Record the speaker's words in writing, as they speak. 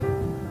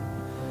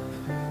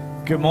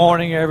Good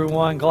morning,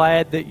 everyone.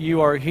 Glad that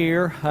you are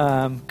here.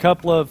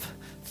 Couple of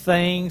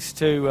things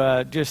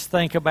to just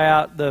think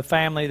about. The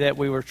family that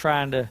we were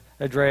trying to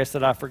address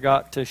that I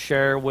forgot to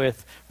share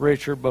with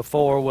Richard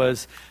before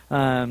was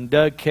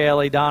Doug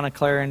Kelly, Donna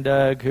Claire, and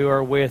Doug, who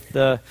are with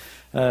the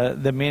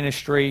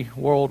ministry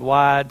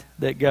worldwide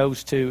that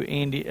goes to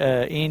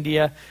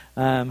India.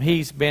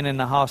 He's been in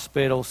the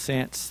hospital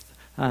since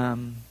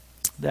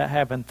that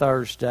happened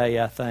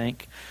Thursday, I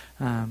think.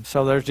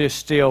 So they're just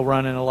still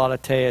running a lot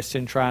of tests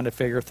and trying to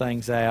figure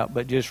things out.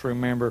 But just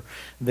remember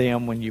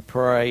them when you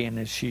pray, and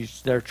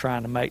they're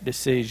trying to make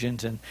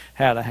decisions and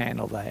how to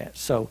handle that.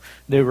 So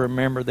do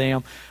remember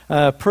them.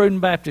 Prudent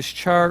Baptist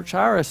Church,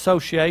 our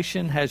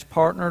association has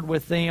partnered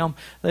with them.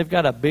 They've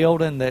got a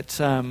building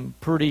that's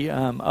pretty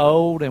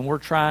old, and we're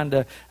trying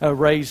to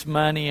raise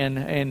money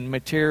and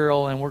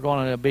material, and we're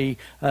going to be...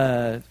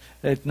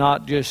 It's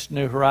not just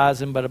New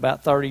Horizon, but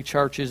about 30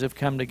 churches have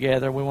come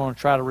together. We want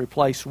to try to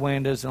replace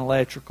windows and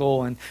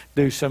electrical and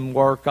do some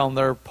work on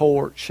their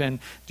porch and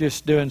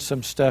just doing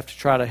some stuff to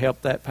try to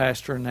help that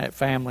pastor and that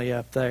family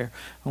up there.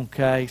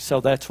 Okay,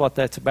 so that's what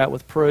that's about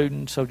with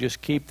Prudent. So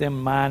just keep them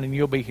in mind, and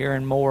you'll be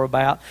hearing more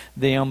about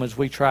them as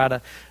we try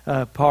to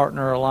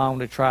partner along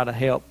to try to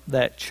help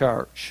that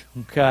church.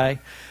 Okay.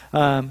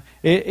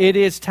 It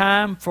is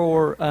time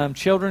for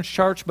children's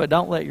church, but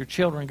don't let your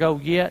children go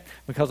yet,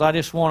 because I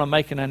just want to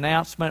make an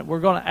announcement. We're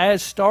going to,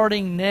 as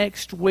starting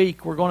next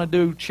week, we're going to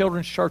do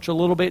children's church a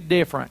little bit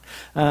different.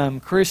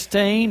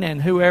 Christine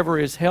and whoever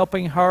is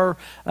helping her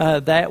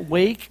that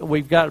week,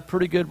 we've got a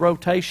pretty good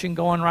rotation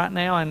going right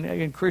now,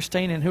 and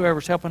Christine and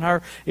whoever's helping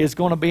her is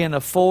going to be in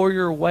the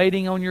foyer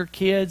waiting on your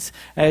kids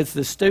as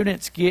the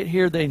students get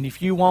here. Then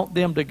if you want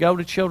them to go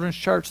to children's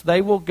church,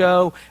 they will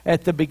go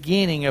at the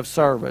beginning of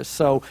service.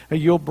 So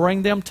you'll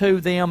bring them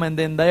to them, and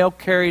then they'll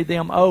carry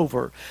them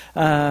over.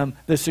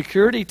 The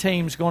security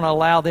team's going to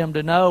allow them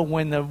to know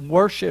when the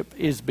worship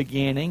is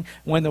beginning.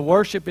 When the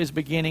worship is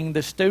beginning,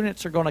 the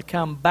students are going to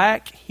come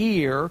back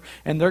here,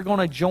 and they're going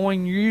to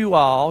join you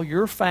all,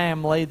 your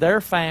family,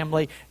 their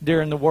family,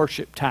 during the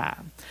worship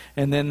time.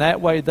 And then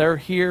that way they're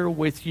here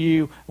with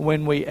you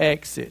when we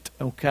exit.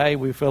 Okay,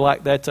 we feel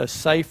like that's a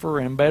safer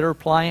and better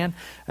plan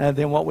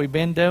than what we've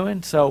been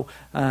doing. So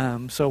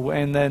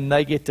and then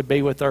they get to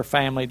be with their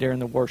family during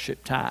the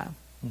worship time.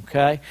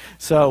 Okay,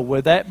 so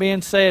with that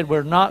being said,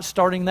 we're not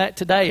starting that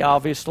today,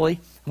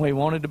 obviously. We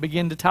wanted to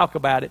begin to talk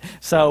about it.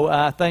 So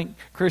I think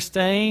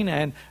Christine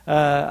and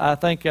I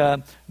think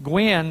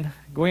Gwen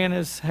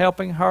is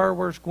helping her.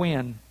 Where's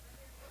Gwen?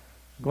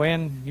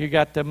 Gwen, you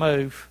got to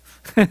move.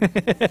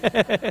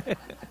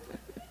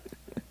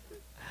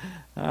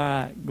 All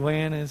right,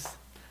 Gwen is...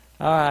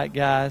 All right,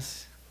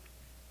 guys.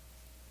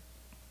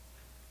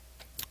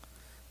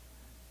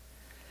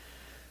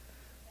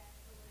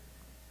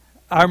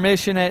 Our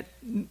mission at...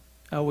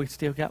 Oh, we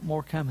still got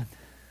more coming.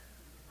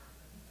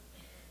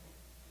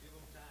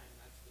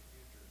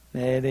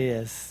 It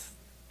is.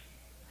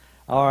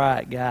 All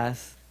right,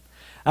 guys.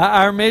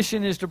 Our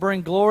mission is to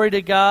bring glory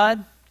to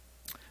God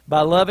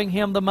by loving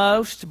Him the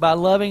most, by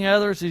loving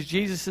others as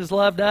Jesus has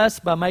loved us,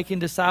 by making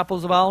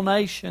disciples of all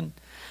nations.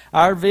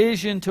 Our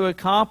vision to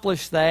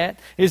accomplish that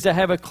is to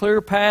have a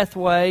clear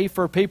pathway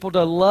for people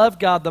to love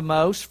God the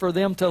most, for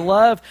them to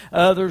love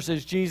others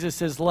as Jesus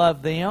has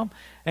loved them,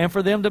 and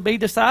for them to be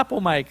disciple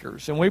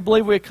makers. And we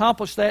believe we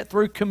accomplish that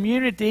through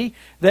community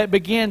that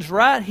begins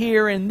right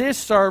here in this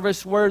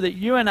service, where that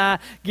you and I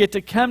get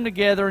to come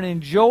together and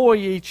enjoy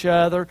each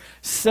other,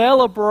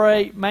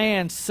 celebrate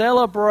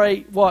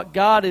what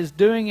God is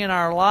doing in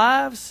our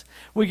lives.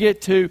 We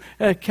get to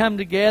come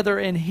together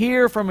and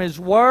hear from His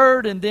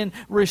Word and then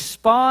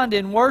respond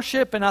in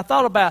worship. And I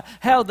thought about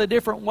how the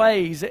different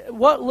ways,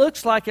 what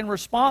looks like in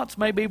response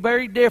may be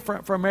very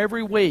different from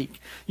every week.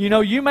 You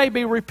know, you may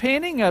be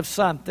repenting of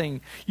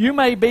something. You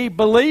may be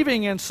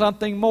believing in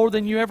something more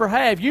than you ever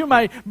have. You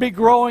may be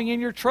growing in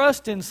your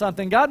trust in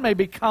something. God may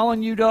be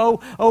calling you to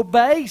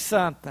obey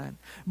something.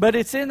 But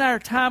it's in our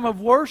time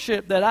of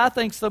worship that I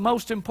think is the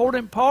most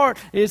important part,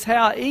 is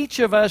how each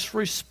of us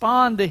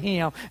respond to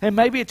Him. And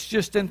maybe it's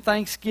just in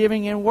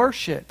thanksgiving and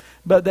worship,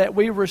 but that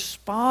we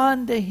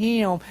respond to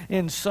Him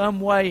in some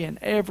way in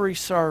every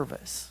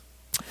service.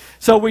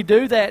 So we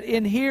do that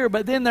in here,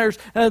 but then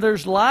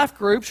there's life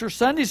groups or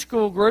Sunday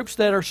school groups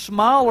that are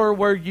smaller,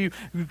 where you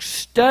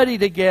study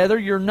together,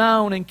 you're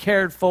known and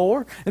cared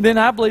for. And then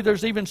I believe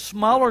there's even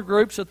smaller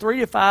groups of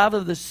 3 to 5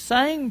 of the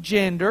same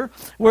gender,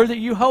 where that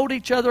you hold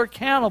each other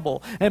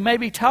accountable and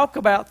maybe talk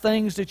about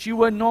things that you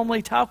wouldn't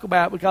normally talk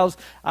about, because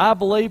I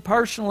believe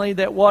personally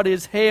that what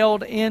is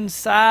held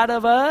inside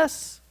of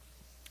us,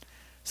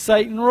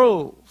 Satan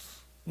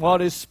rules.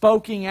 What is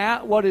spoken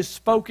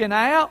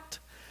out,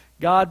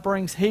 God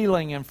brings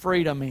healing and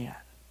freedom in.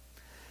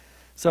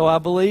 So I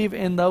believe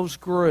in those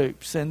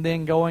groups, and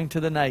then going to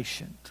the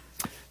nations.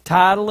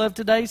 Title of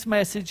today's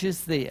message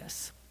is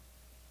this: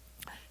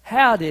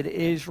 How did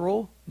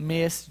Israel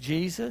miss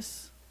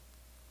Jesus?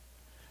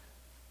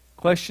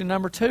 Question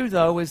number 2,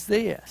 though, is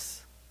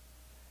this: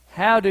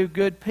 How do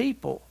good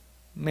people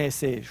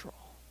miss Israel?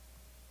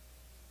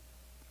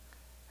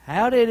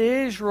 How did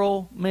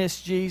Israel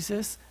miss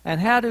Jesus? And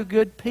how do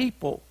good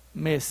people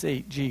miss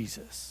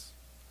Jesus?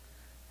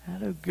 How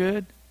do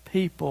good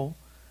people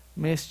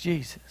miss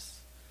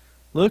Jesus?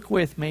 Look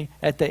with me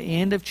at the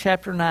end of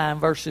chapter 9,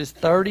 verses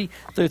 30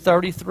 through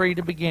 33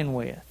 to begin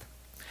with.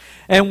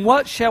 And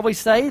what shall we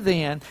say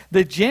then?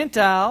 The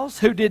Gentiles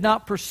who did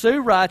not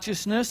pursue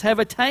righteousness have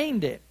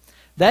attained it.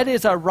 That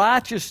is a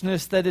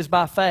righteousness that is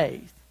by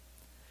faith.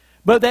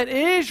 But that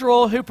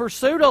Israel, who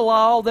pursued a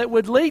law that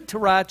would lead to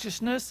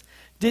righteousness,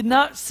 did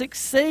not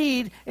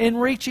succeed in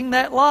reaching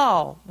that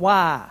law.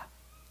 Why?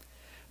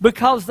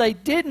 Because they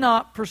did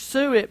not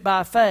pursue it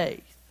by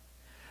faith.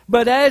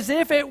 But as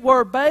if it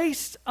were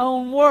based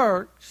on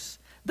works,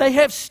 they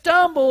have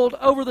stumbled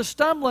over the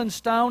stumbling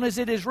stone, as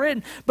it is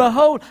written,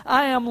 Behold,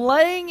 I am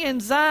laying in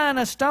Zion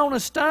a stone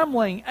of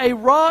stumbling, a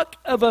rock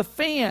of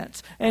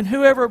offense, and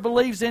whoever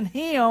believes in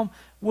Him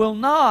will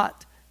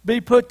not be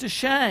put to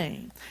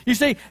shame. You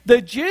see,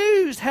 the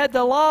Jews had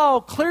the law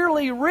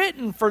clearly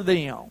written for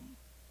them.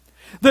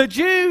 The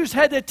Jews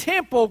had the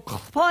temple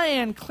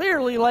plan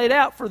clearly laid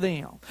out for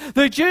them.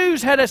 The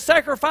Jews had a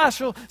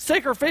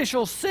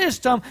sacrificial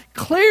system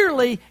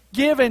clearly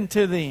given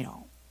to them.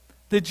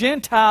 The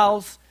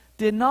Gentiles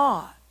did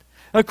not.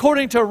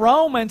 According to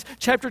Romans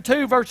chapter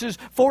 2, verses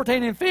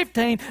 14 and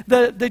 15,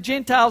 the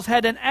Gentiles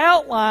had an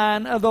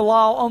outline of the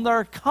law on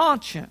their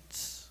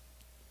conscience.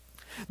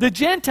 The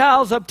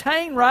Gentiles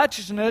obtained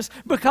righteousness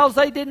because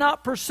they did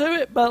not pursue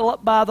it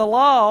by the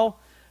law,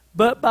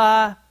 but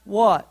by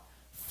what?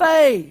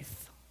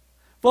 Faith.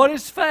 What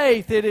is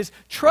faith? It is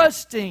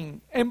trusting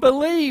and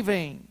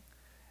believing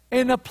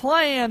in the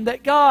plan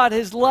that God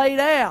has laid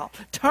out,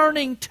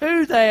 turning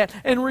to that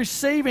and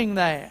receiving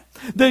that.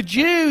 The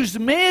Jews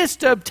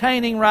missed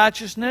obtaining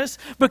righteousness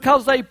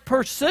because they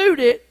pursued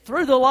it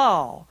through the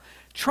law,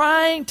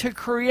 trying to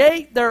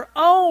create their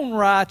own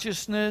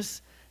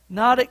righteousness,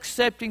 not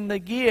accepting the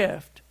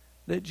gift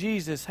that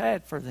Jesus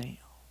had for them.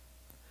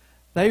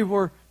 They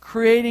were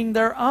creating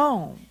their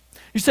own.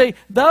 You see,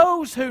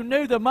 those who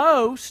knew the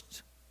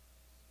most,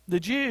 the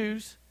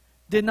Jews,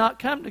 did not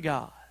come to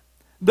God.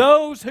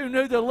 Those who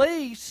knew the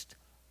least,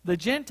 the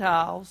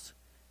Gentiles,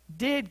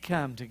 did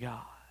come to God.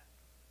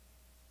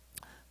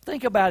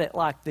 Think about it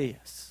like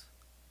this.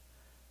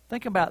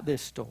 Think about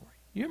this story.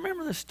 You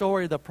remember the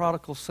story of the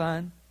prodigal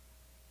son?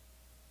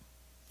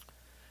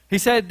 He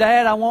said,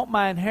 Dad, I want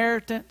my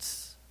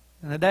inheritance.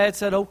 And the dad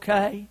said,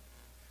 okay.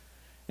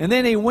 And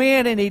then he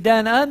went and he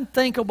done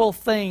unthinkable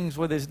things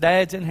with his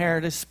dad's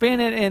inheritance, spent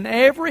it in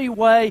every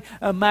way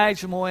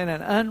imaginable in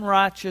an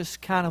unrighteous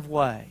kind of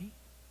way.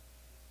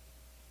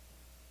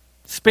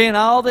 Spent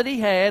all that he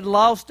had,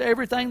 lost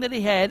everything that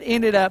he had,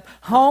 ended up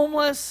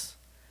homeless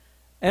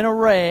and a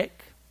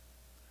wreck,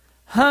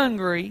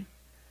 hungry,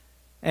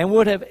 and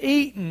would have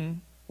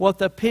eaten what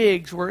the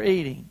pigs were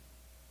eating.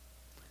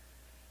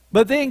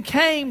 But then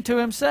came to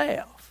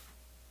himself.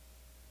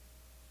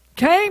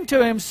 Came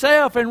to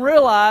himself and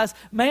realized,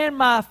 man,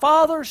 my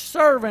father's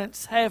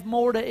servants have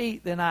more to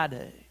eat than I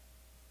do.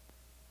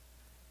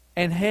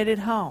 And headed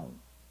home.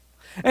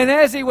 And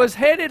as he was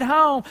headed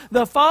home,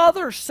 the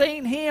father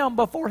seen him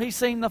before he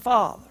seen the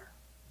father.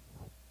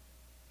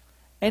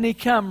 And he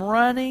come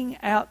running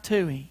out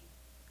to him.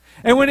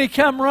 And when he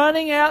come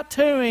running out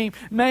to him,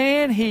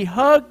 man, he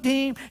hugged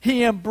him,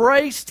 he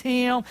embraced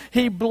him,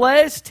 he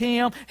blessed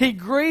him, he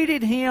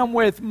greeted him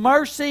with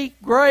mercy,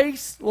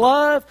 grace,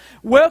 love,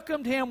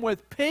 welcomed him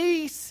with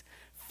peace,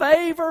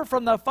 favor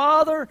from the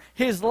Father.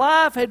 His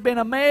life had been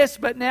a mess,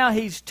 but now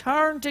he's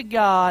turned to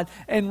God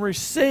and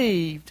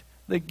received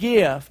the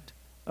gift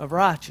of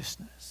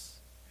righteousness.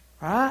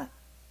 Right?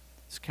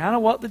 It's kind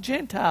of what the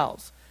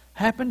Gentiles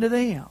happened to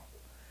them.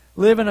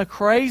 Living a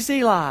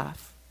crazy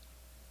life.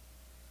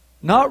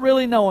 Not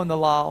really knowing the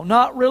law,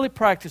 not really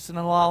practicing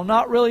the law,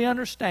 not really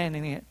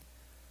understanding it,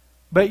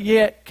 but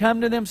yet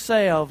come to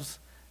themselves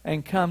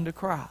and come to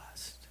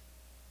Christ.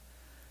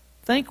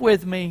 Think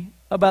with me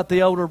about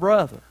the older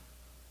brother.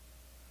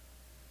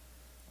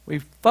 We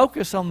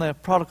focus on the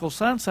prodigal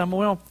son some, but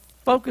we don't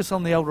focus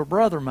on the older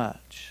brother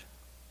much.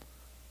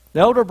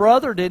 The older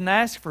brother didn't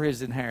ask for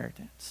his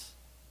inheritance.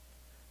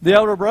 The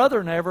older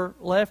brother never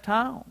left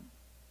home.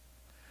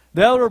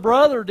 The older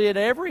brother did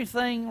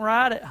everything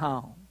right at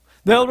home.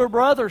 The older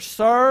brother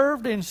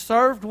served and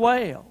served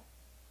well.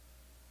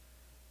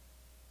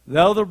 The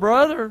older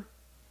brother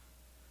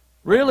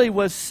really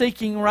was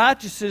seeking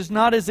righteousness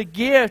not as a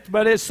gift,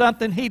 but as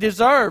something he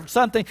deserved,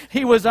 something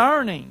he was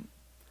earning.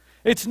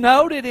 It's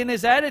noted in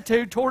his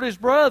attitude toward his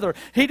brother.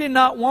 He did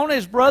not want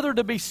his brother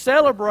to be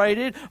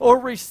celebrated or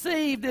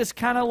receive this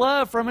kind of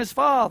love from his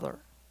father.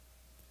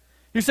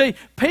 You see,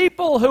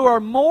 people who are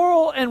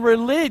moral and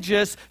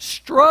religious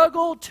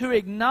struggle to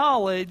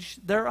acknowledge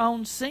their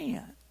own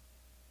sin.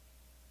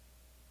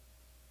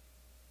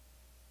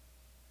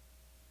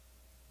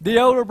 The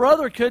older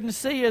brother couldn't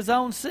see his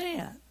own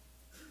sin.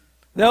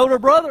 The older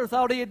brother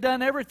thought he had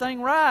done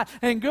everything right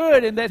and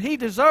good and that he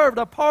deserved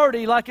a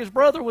party like his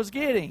brother was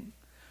getting,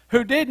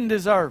 who didn't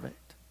deserve it.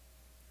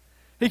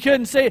 He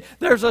couldn't see it.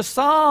 There's a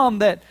psalm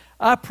that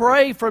I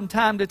pray from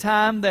time to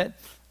time that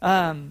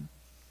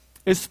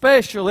is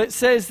special. It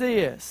says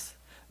this: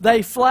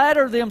 they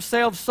flatter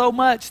themselves so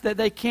much that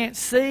they can't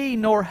see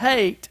nor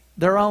hate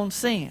their own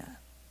sin.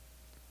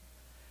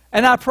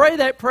 And I pray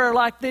that prayer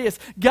like this: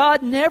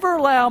 God, never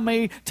allow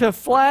me to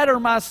flatter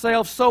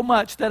myself so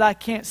much that I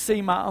can't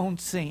see my own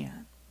sin.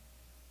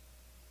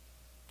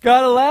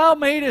 God, allow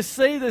me to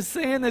see the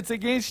sin that's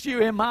against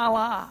you in my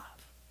life.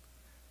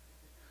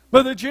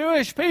 But the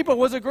Jewish people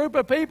was a group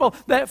of people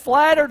that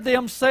flattered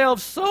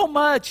themselves so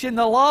much in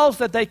the laws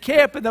that they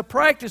kept and the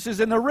practices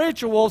and the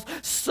rituals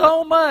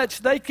so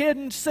much they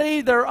couldn't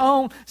see their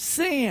own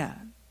sin.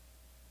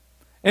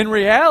 In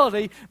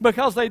reality,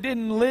 because they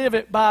didn't live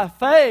it by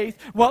faith,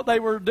 what they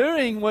were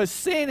doing was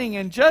sinning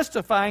and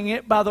justifying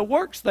it by the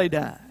works they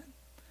done.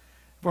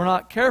 If we're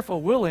not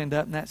careful, we'll end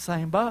up in that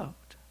same boat.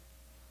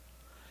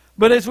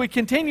 But as we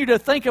continue to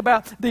think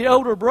about the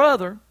older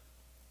brother,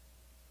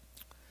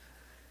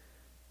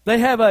 they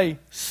have a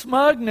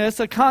smugness,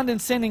 a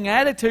condescending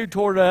attitude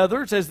toward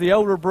others, as the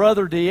older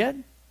brother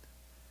did.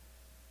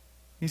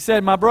 He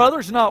said, my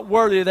brother's not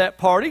worthy of that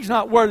party. He's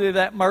not worthy of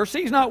that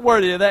mercy. He's not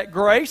worthy of that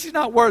grace. He's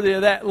not worthy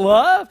of that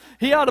love.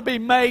 He ought to be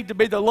made to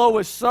be the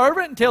lowest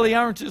servant until he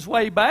earns his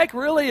way back,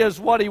 really is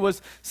what he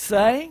was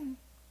saying.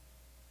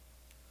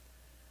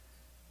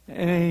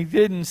 And he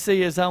didn't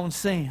see his own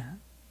sin.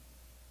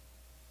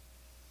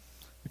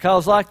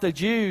 Because like the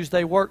Jews,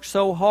 they worked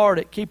so hard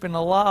at keeping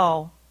the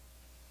law,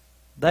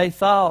 they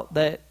thought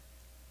that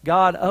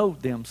God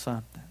owed them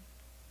something.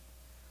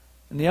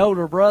 And the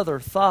older brother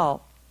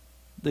thought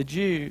the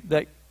Jew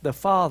that the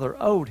father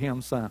owed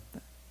him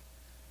something.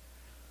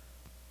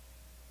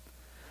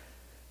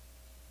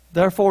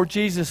 Therefore,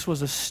 Jesus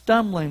was a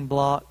stumbling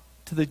block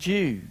to the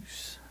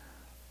Jews.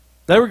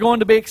 They were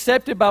going to be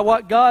accepted by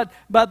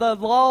by the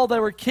law they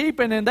were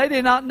keeping, and they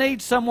did not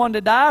need someone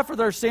to die for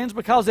their sins,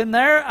 because in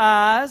their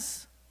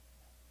eyes,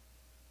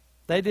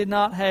 they did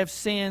not have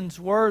sins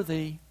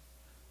worthy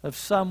of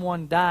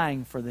someone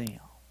dying for them.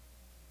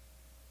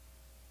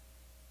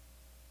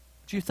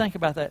 Would you think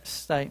about that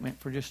statement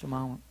for just a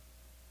moment?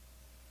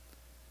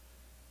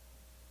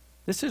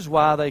 This is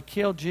why they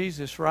killed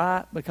Jesus,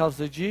 right? Because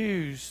the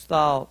Jews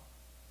thought,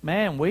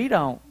 man, we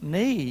don't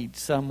need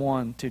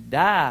someone to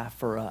die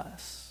for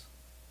us.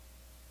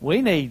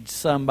 We need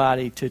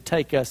somebody to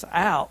take us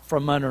out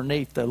from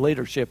underneath the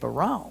leadership of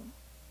Rome.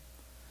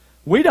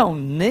 We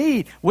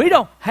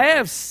don't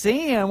have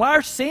sin.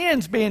 Our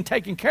sin's being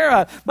taken care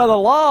of by the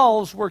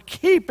laws we're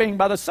keeping,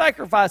 by the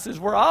sacrifices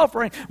we're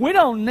offering. We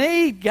don't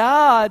need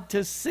God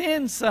to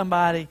send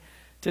somebody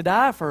to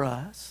die for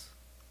us.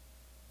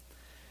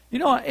 You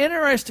know, an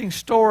interesting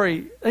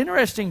story,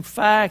 interesting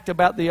fact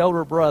about the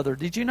older brother.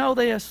 Did you know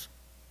this?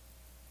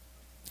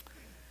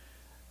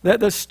 That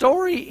the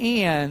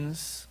story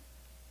ends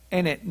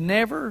and it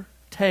never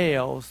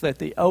tells that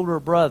the older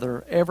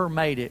brother ever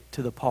made it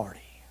to the party.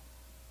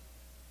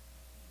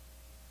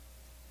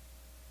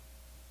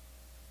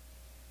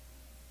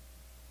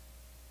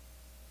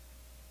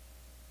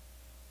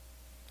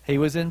 He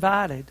was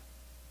invited.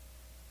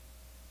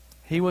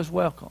 He was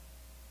welcome.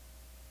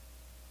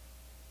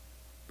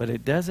 But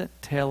it doesn't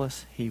tell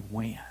us he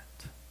went.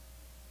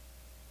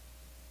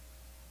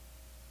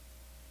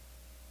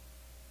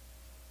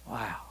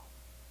 Wow.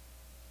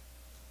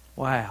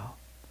 Wow.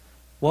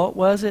 What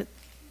was it?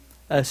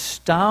 A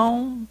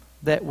stone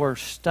that we're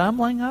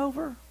stumbling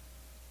over?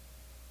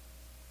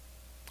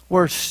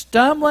 We're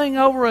stumbling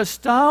over a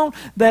stone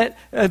that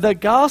the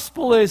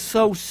gospel is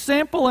so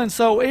simple and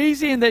so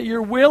easy, and that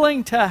you're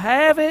willing to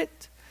have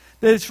it,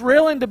 that it's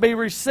willing to be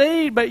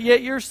received, but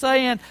yet you're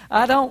saying,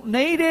 I don't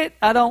need it,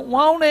 I don't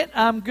want it,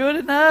 I'm good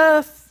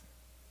enough.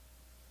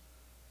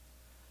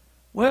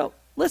 Well,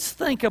 let's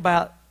think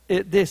about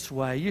it this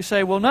way. You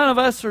say, well, none of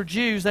us are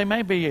Jews. They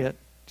may be a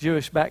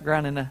Jewish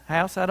background in the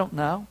house, I don't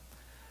know.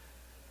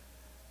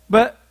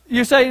 But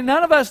you say,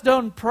 none of us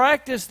don't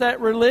practice that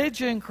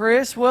religion,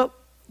 Chris. Well,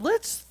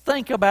 let's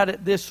think about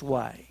it this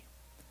way.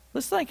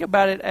 Let's think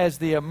about it as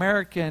the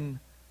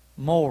American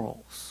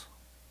morals.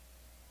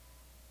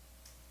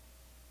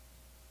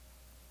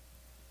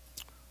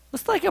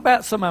 Let's think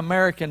about some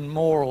American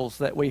morals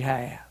that we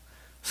have.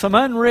 Some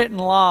unwritten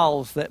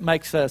laws that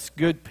makes us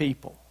good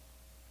people.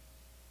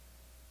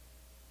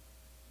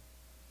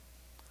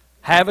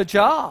 Have a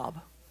job.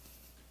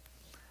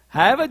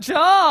 Have a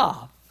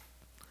job.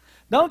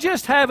 Don't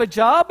just have a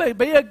job, but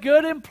be a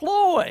good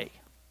employee.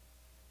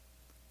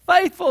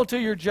 Faithful to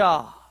your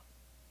job.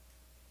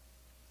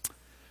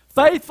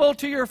 Faithful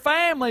to your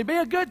family. Be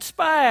a good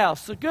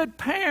spouse, a good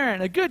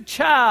parent, a good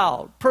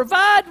child.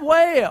 Provide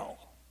well.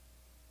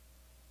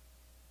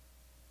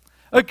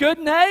 A good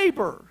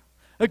neighbor.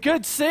 A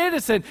good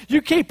citizen.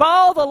 You keep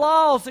all the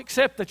laws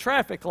except the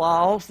traffic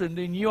laws, and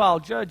then you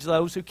all judge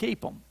those who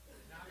keep them.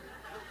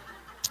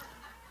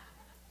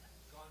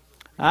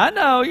 I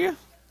know you.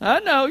 I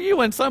know you.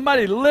 When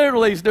somebody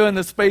literally is doing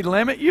the speed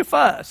limit, you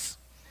fuss.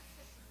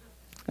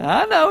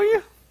 I know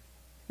you.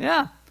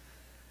 Yeah.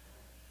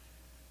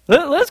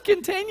 Let's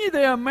continue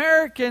the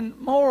American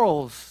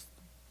morals.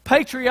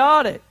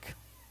 Patriotic.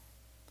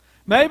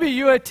 Maybe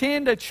you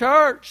attend a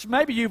church.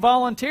 Maybe you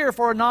volunteer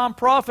for a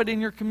nonprofit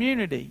in your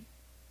community.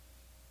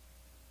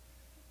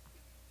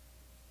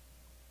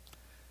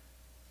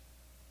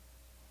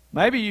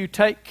 Maybe you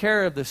take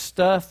care of the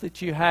stuff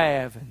that you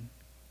have and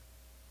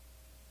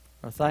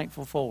are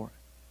thankful for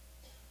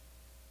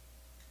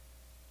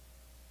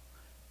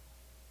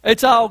it.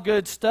 It's all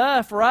good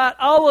stuff, right?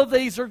 All of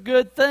these are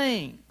good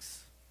things.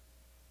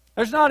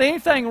 There's not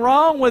anything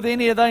wrong with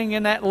anything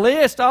in that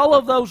list. All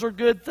of those are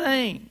good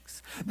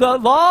things. The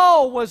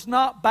law was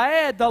not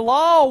bad. The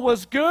law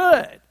was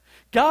good.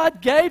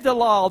 God gave the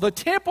law. The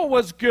temple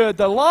was good.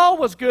 The law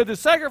was good. The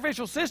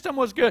sacrificial system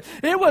was good.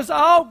 It was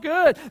all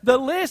good. The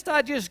list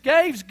I just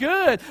gave is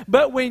good.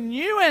 But when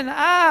you and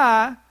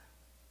I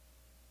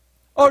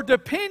are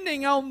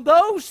depending on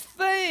those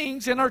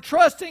things and are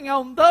trusting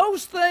on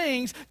those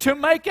things to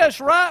make us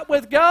right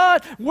with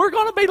God, we're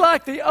going to be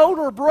like the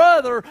older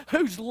brother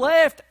who's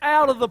left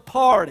out of the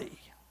party.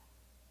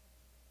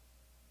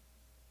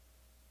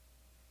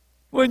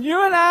 When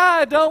you and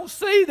I don't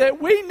see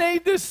that we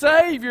need the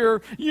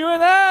Savior, you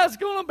and I is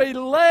going to be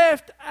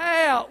left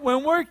out.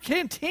 When we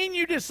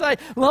continue to say,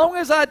 as long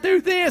as I do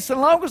this, and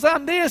as long as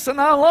I'm this, and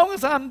as long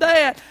as I'm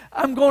that,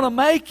 I'm going to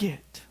make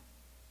it.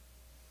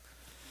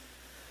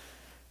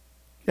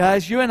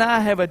 Guys, you and I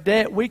have a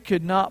debt we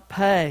could not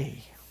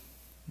pay.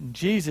 And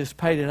Jesus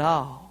paid it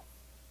all.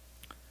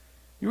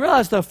 You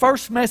realize the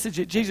first message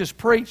that Jesus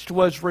preached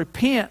was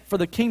repent, for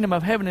the kingdom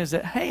of heaven is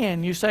at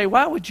hand. You say,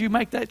 why would you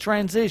make that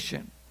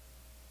transition?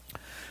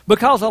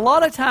 Because a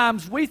lot of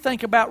times we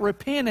think about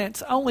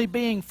repentance only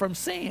being from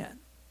sin.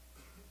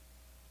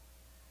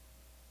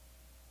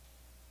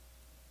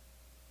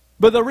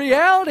 But the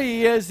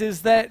reality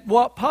is that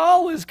what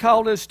Paul has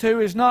called us to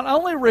is not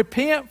only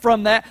repent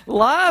from that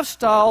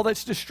lifestyle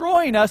that's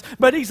destroying us,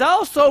 but he's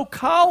also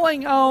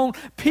calling on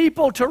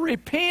people to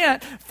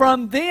repent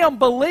from them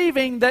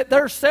believing that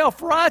their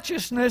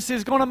self-righteousness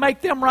is going to make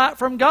them right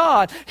from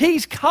God.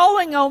 He's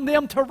calling on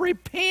them to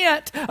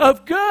repent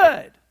of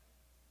good.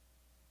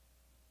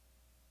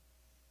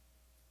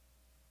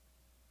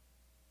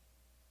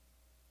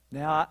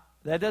 Now,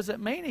 that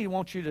doesn't mean he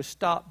wants you to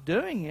stop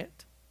doing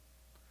it.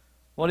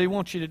 What he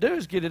wants you to do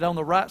is get it on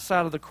the right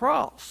side of the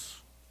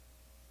cross.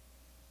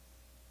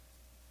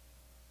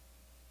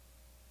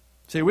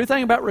 See, we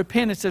think about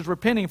repentance as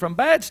repenting from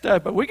bad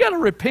stuff, but we got to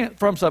repent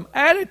from some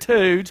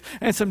attitudes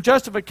and some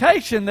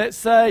justification that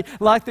say,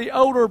 like the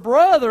older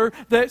brother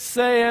that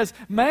says,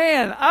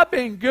 man, I've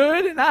been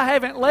good and I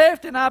haven't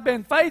left and I've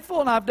been faithful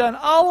and I've done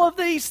all of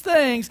these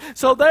things,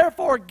 so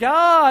therefore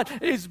God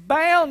is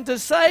bound to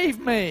save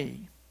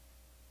me.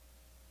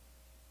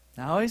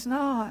 No, he's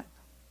not.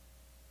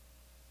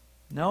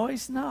 No,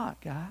 he's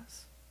not,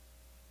 guys.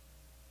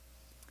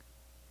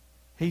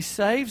 He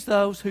saves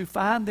those who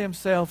find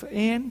themselves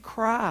in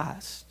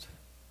Christ,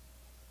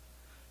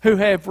 who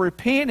have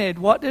repented.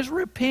 What does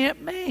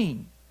repent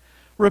mean?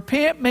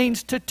 Repent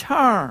means to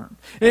turn.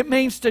 It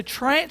means to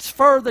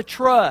transfer the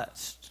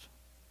trust.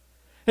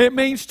 It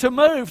means to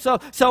move.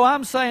 So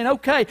I'm saying,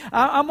 okay,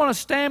 I'm going to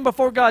stand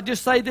before God.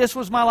 Just say this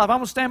was my life. I'm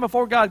going to stand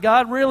before God.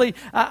 God, really,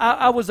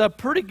 I was a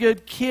pretty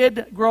good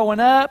kid growing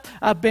up.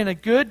 I've been a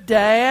good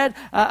dad.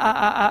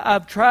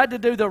 I've tried to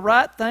do the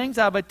right things.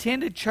 I've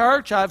attended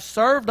church. I've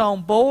served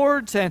on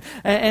boards. And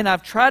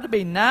I've tried to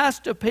be nice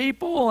to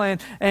people.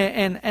 And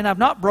I've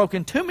not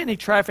broken too many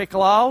traffic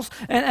laws.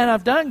 And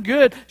I've done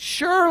good.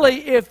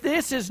 Surely, if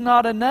this is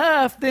not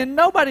enough, then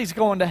nobody's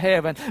going to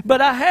heaven.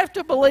 But I have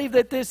to believe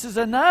that this is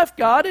enough,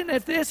 God. And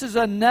if this is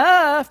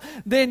enough,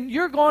 then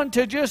you're going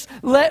to just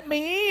let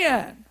me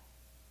in.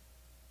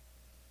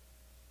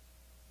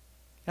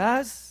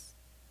 Guys,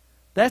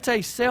 that's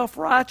a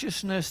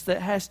self-righteousness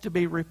that has to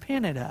be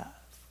repented of.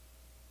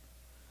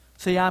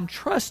 See, I'm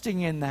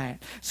trusting in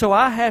that. So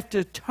I have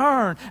to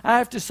turn. I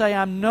have to say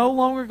I'm no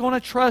longer going to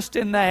trust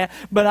in that,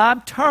 but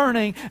I'm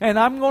turning and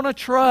I'm going to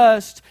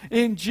trust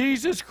in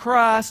Jesus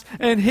Christ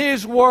and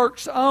His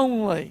works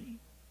only.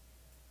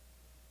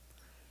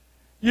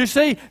 You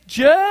see,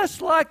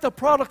 just like the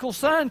prodigal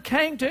son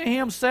came to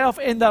himself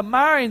in the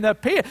mire, in the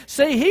pit.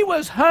 See, he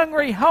was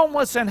hungry,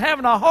 homeless, and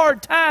having a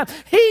hard time.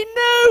 He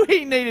knew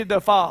he needed the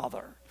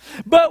Father.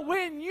 But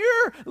when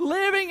you're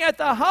living at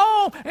the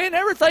home and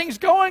everything's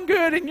going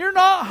good and you're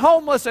not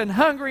homeless and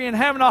hungry and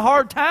having a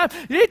hard time,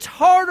 it's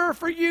harder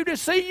for you to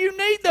see you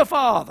need the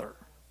Father.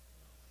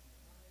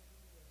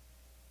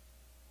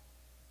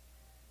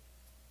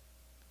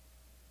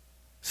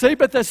 See,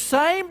 but the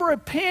same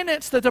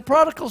repentance that the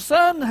prodigal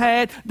son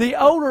had, the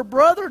older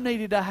brother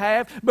needed to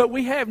have, but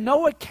we have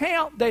no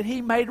account that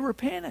he made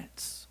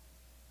repentance.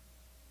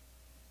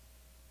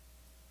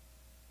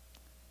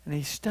 And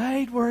he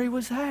stayed where he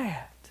was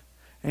at.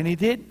 And he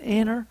didn't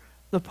enter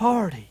the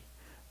party,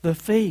 the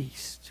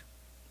feast.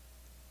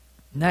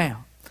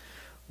 Now,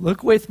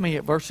 look with me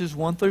at verses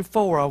 1 through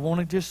 4. I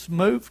want to just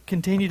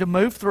continue to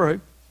move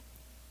through.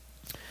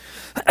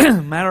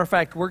 Matter of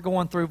fact, we're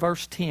going through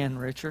verse 10,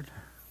 Richard.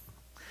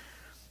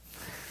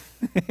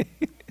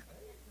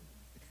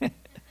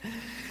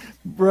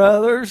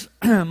 Brothers,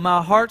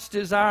 my heart's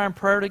desire and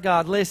prayer to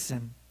God,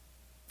 listen,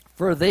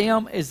 for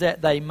them is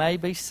that they may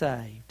be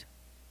saved.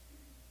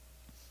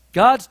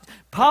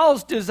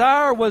 Paul's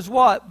desire was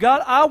what?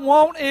 God, I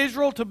want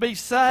Israel to be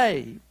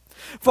saved.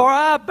 For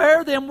I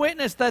bear them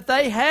witness that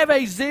they have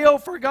a zeal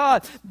for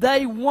God.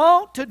 They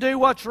want to do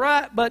what's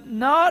right, but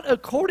not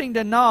according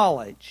to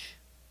knowledge.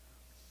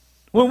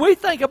 When we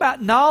think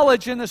about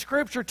knowledge in the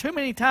Scripture, too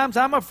many times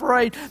I'm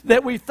afraid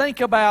that we think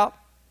about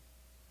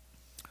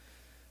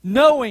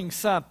knowing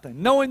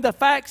something, knowing the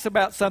facts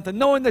about something,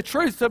 knowing the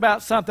truth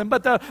about something.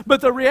 But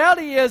the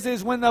reality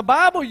is when the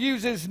Bible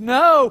uses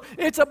know,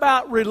 it's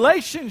about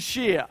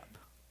relationship.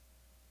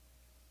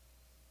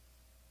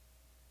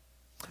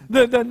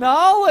 The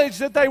knowledge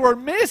that they were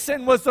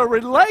missing was the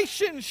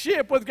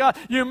relationship with God.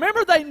 You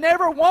remember they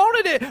never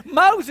wanted it.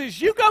 Moses,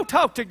 you go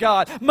talk to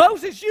God.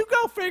 Moses, you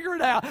go figure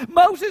it out.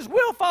 Moses,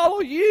 we'll follow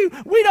you.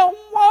 We don't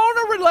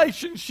want a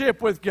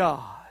relationship with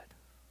God.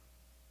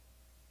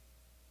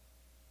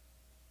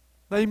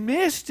 They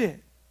missed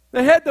it.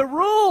 They had the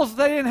rules.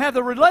 They didn't have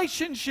the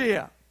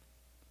relationship.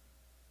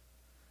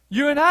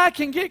 You and I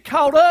can get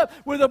caught up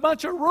with a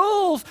bunch of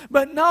rules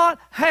but not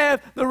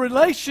have the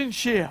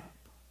relationship.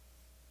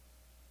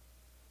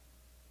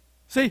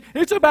 See,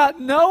 it's about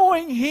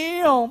knowing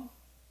Him.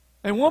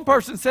 And one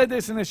person said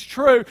this, and it's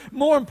true.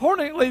 More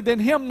importantly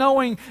than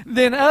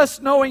us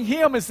knowing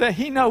Him is that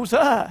He knows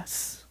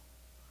us.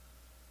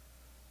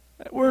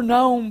 That we're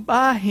known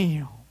by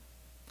Him.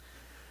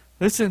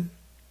 Listen,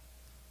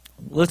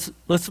 let's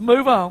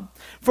move on.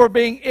 For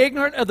being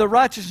ignorant of the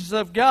righteousness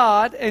of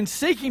God and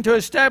seeking to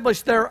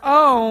establish their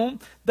own,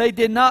 they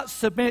did not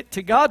submit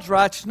to God's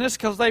righteousness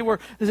because they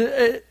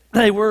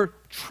were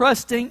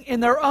trusting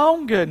in their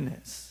own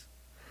goodness.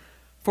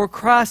 For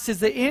Christ is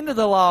the end of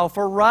the law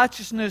for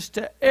righteousness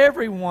to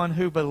everyone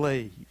who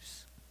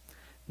believes.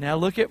 Now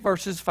look at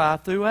verses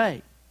 5 through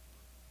 8.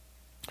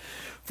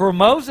 For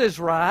Moses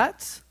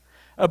writes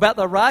about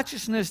the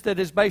righteousness that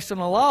is based on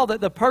the law, that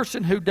the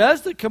person who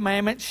does the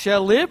commandments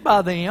shall live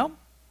by them.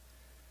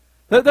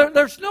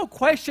 There's no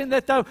question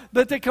that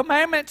the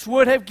commandments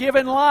would have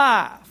given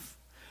life.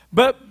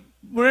 But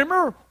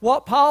remember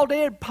what Paul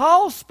did?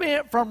 Paul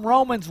spent from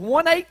Romans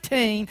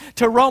 1:18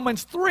 to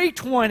Romans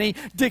 3:20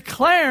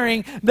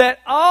 declaring that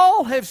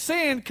all have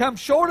sinned, come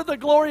short of the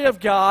glory of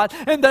God,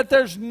 and that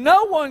there's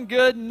no one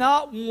good,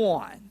 not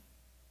one.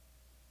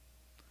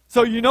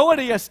 So you know what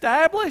he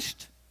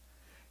established?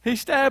 He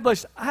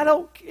established,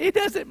 it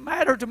doesn't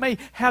matter to me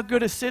how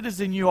good a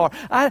citizen you are.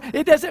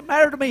 It doesn't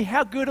matter to me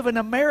how good of an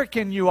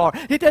American you are.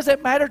 It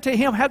doesn't matter to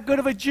him how good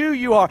of a Jew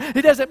you are.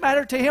 It doesn't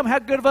matter to him how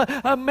good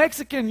of a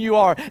Mexican you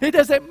are. It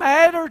doesn't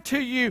matter to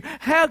you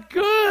how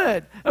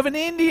good of an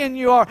Indian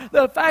you are.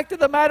 The fact of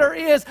the matter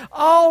is,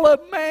 all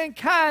of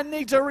mankind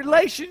needs a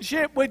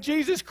relationship with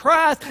Jesus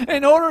Christ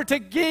in order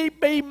to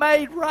be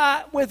made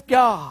right with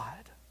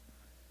God.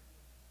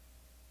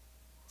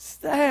 It's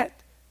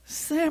that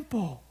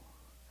simple.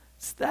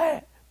 It's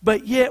that.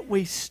 But yet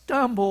we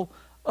stumble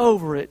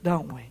over it,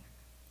 don't we?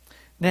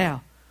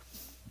 Now,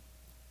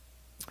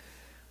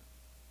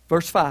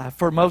 verse 5.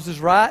 For Moses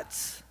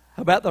writes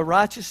about the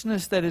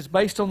righteousness that is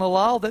based on the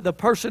law, that the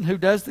person who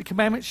does the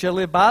commandments shall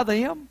live by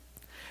them.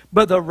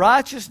 But the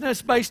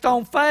righteousness based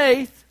on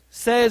faith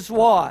says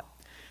what?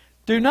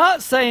 Do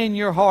not say in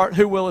your heart,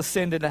 who will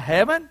ascend into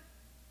heaven?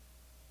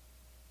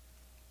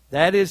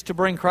 That is to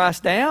bring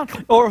Christ down.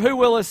 Or who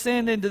will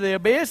ascend into the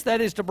abyss?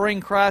 That is to bring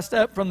Christ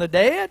up from the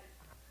dead.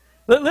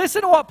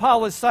 Listen to what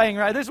Paul is saying,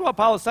 right? This is what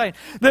Paul is saying.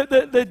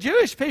 The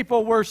Jewish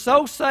people were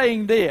so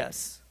saying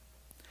this.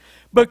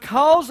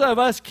 Because of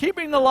us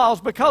keeping the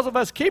laws, because of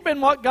us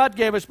keeping what God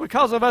gave us,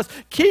 because of us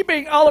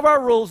keeping all of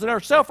our rules and our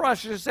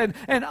self-righteousness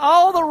and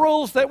all the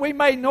rules that we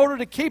made in order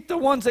to keep the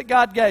ones that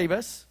God gave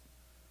us,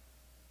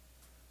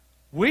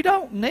 we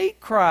don't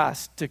need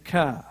Christ to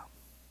come.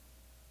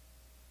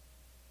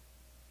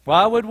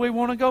 Why would we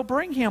want to go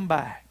bring Him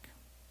back?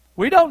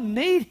 We don't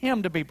need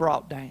Him to be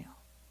brought down.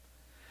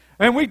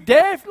 And we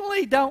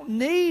definitely don't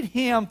need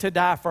Him to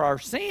die for our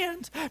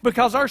sins,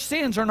 because our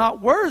sins are not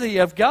worthy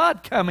of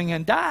God coming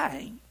and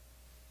dying.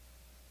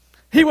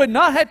 He would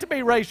not have to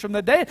be raised from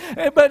the dead.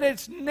 But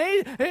it's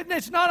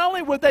not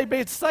only would they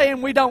be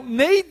saying we don't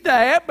need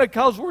that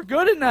because we're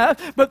good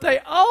enough, but they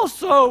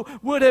also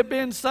would have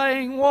been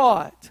saying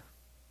what?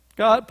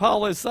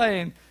 Paul is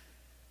saying,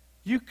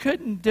 you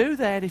couldn't do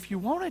that if you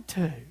wanted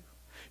to.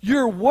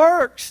 Your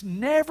works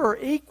never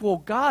equal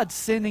God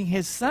sending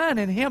His Son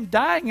and Him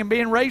dying and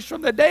being raised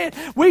from the dead.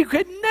 We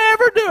could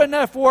never do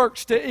enough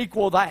works to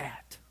equal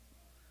that.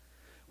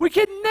 We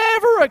could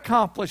never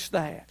accomplish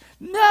that.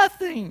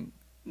 Nothing.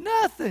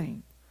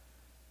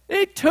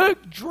 It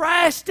took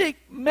drastic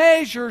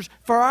measures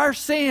for our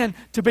sin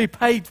to be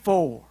paid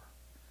for.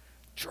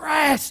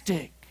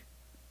 Drastic.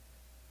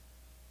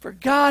 For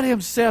God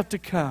Himself to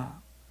come.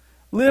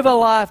 Live a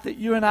life that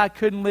you and I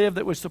couldn't live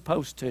that we're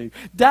supposed to.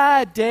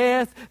 Die a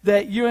death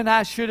that you and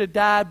I should have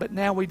died, but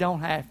now we don't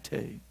have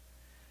to.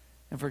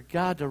 And for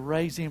God to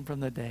raise Him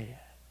from the dead.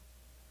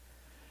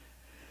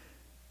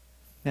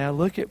 Now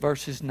look at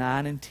verses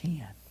 9 and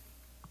 10.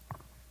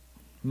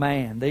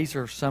 Man, these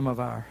are some of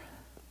our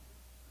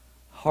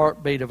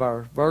heartbeat of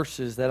our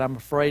verses that I'm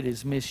afraid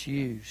is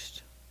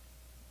misused.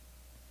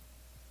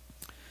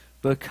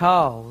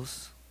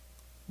 Because,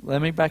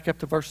 let me back up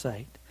to verse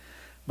 8.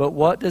 But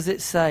what does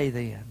it say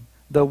then?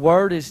 The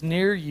word is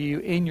near you,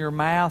 in your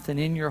mouth and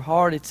in your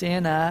heart. It's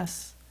in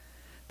us.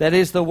 That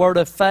is the word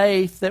of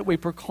faith that we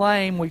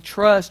proclaim, we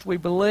trust, we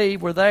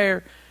believe, we're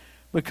there.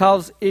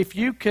 Because if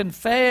you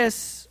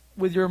confess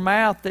with your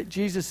mouth that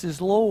Jesus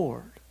is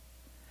Lord,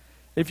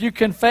 if you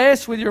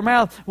confess with your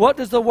mouth, what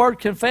does the word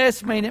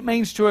confess mean? It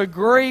means to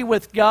agree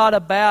with God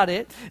about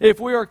it.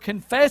 If we are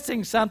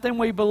confessing something,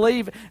 we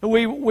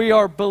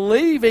are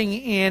believing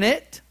in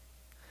it.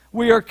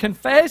 We're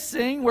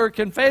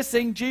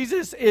confessing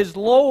Jesus is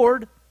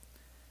Lord.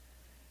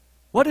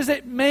 What does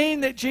it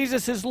mean that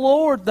Jesus is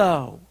Lord,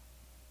 though?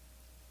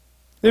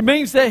 It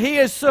means that He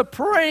is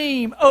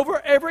supreme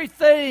over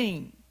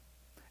everything.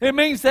 It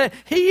means that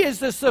He is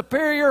the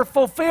superior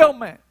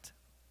fulfillment.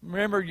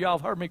 Remember, y'all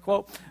have heard me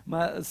quote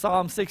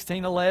Psalm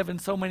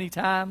 16:11 so many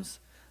times.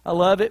 I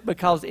love it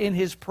because in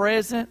His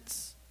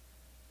presence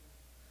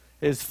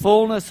is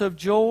fullness of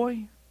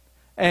joy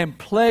and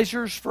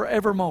pleasures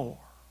forevermore.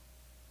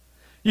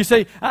 You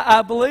see,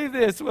 I believe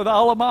this with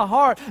all of my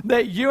heart,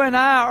 that you and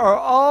I are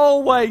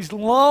always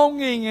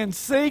longing and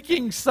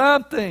seeking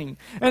something.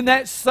 And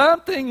that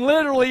something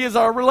literally is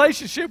our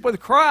relationship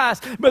with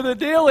Christ. But the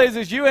deal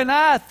is you and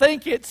I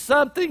think it's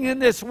something in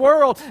this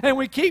world, and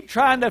we keep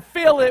trying to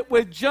fill it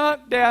with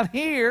junk down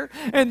here.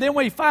 And then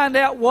we find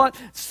out what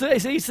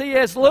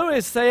C.S.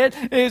 Lewis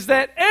said, is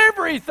that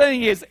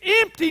everything is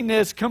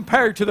emptiness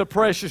compared to the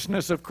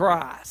preciousness of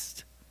Christ.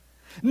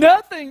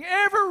 Nothing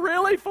ever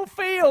really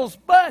fulfills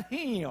but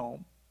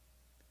Him.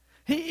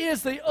 He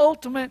is the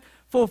ultimate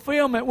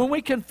fulfillment. When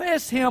we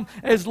confess Him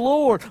as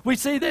Lord, we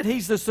see that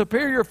He's the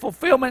superior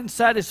fulfillment and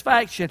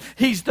satisfaction.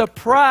 He's the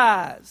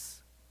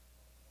prize.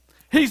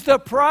 He's the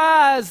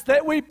prize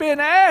that we've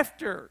been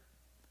after.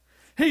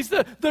 He's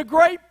the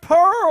great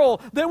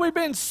pearl that we've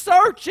been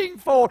searching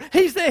for.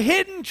 He's the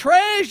hidden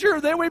treasure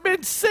that we've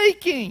been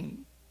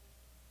seeking.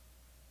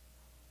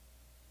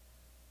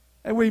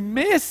 And we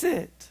miss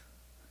it.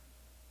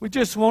 We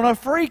just want a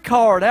free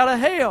card out of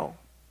hell.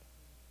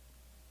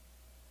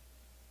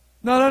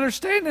 Not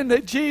understanding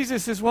that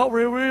Jesus is what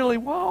we really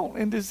want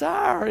and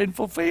desire and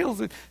fulfills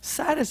and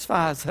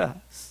satisfies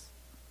us.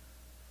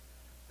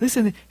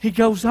 Listen, he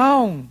goes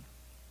on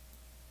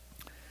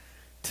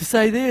to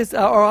say this,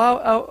 or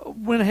I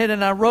went ahead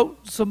and I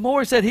wrote some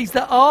more. He said, He's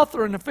the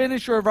author and the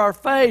finisher of our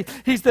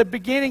faith. He's the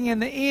beginning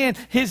and the end.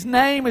 His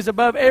name is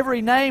above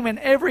every name, and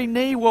every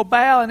knee will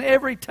bow and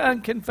every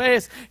tongue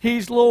confess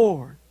He's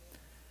Lord.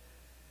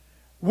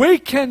 We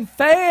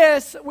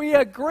confess, we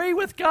agree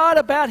with God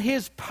about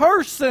His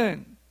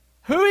person,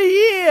 who He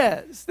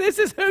is. This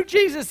is who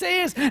Jesus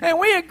is, and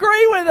we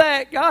agree with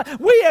that, God.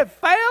 We have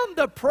found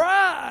the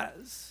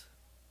prize.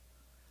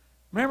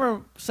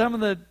 Remember some of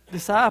the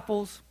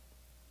disciples,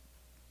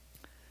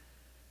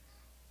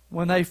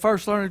 when they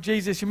first learned of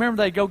Jesus, you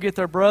remember they go get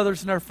their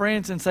brothers and their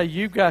friends and say,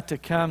 you've got to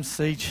come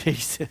see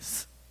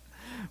Jesus.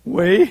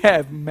 We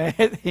have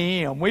met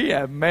Him. We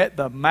have met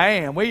the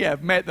man. We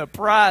have met the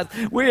prize.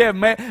 We're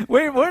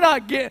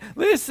not getting,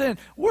 listen,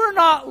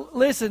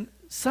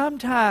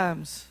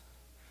 sometimes,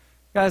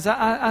 guys,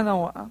 I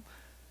know,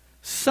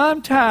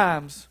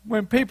 sometimes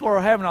when people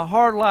are having a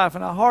hard life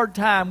and a hard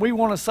time, we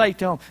want to say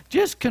to them,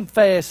 just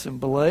confess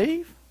and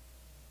believe.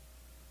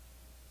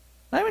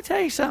 Let me tell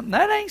you something,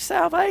 that ain't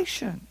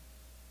salvation.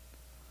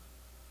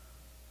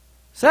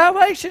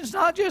 Salvation's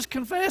not just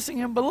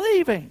confessing and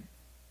believing.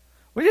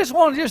 We just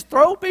want to just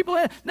throw people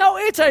in. No,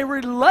 it's a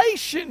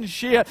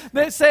relationship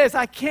that says,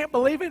 I can't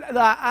believe it.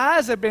 Thy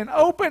eyes have been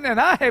opened and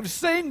I have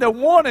seen the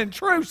one and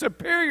true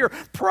superior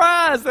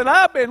prize that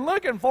I've been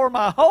looking for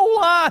my whole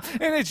life.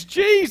 And it's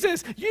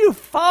Jesus. You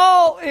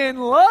fall in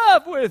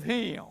love with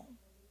Him.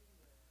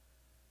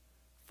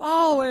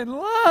 Fall in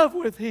love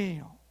with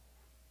Him.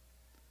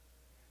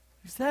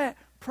 It's that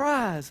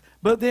prize.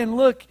 But then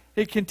look,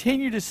 it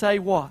continued to say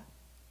what?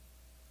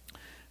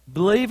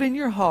 Believe in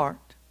your heart.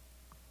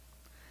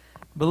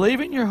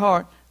 Believe in your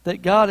heart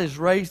that God has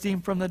raised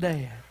Him from the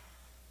dead.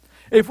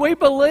 If we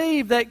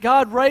believe that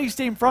God raised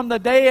Him from the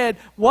dead,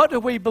 what do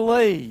we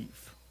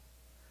believe?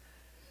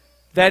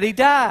 That He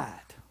died.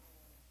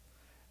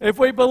 If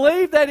we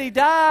believe that He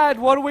died,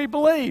 what do we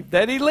believe?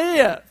 That He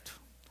lived.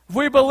 If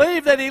we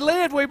believe that He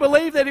lived, we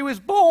believe that He was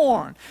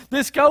born.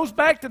 This goes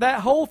back to that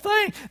whole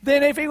thing.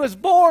 Then if He was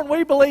born,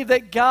 we believe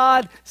that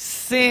God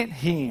sent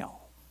Him.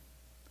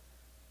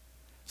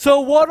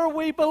 So what are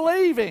we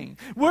believing?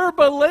 We're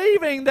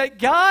believing that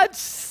God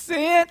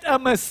sent a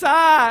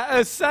Messiah,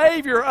 a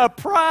Savior, a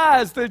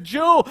prize, the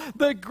jewel,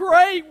 the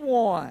great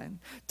one,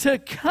 to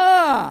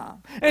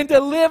come and to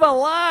live a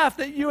life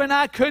that you and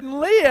I couldn't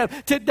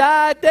live, to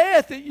die a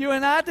death that you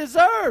and I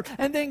deserved.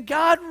 And then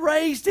God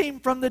raised Him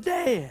from the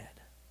dead.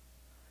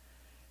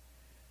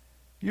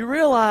 You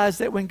realize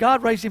that when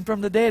God raised Him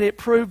from the dead, it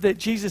proved that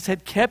Jesus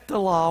had kept the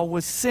law,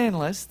 was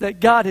sinless,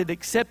 that God had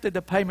accepted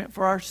the payment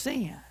for our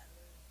sin.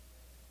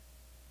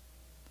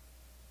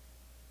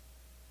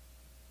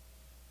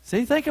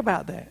 See, think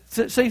about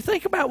that. So you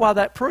think about why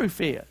that proof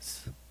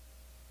is.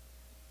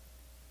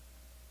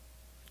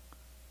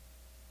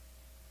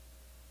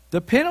 The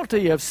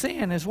penalty of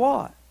sin is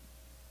what?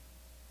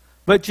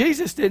 But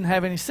Jesus didn't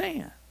have any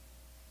sin.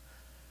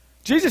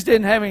 Jesus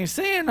didn't have any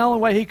sin. The only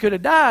way he could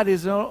have died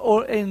is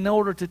in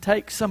order to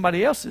take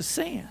somebody else's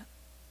sin.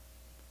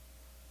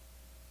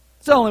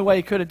 It's the only way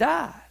he could have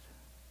died.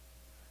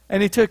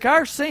 And he took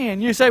our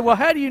sin. You say, well,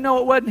 how do you know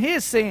it wasn't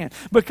his sin?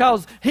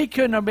 Because he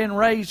couldn't have been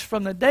raised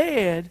from the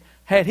dead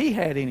had he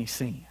had any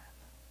sin.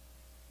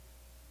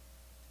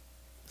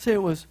 See,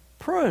 it was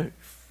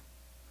proof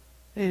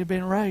that he had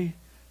been raised,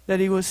 that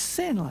he was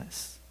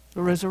sinless,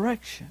 the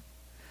resurrection.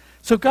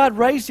 So God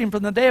raised him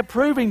from the dead,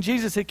 proving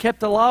Jesus had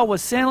kept the law,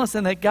 was sinless,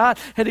 and that God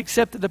had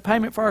accepted the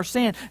payment for our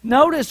sin.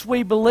 Notice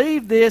we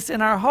believe this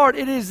in our heart.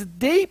 It is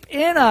deep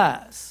in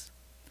us.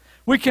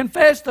 We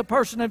confess the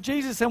person of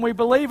Jesus and we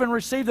believe and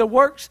receive the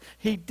works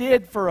he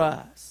did for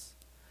us.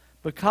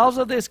 Because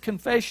of this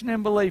confession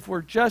and belief,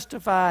 we're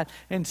justified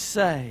and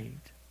saved.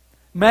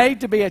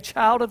 Made to be a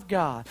child of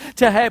God,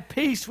 to have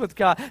peace with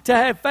God, to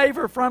have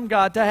favor from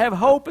God, to have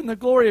hope in the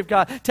glory of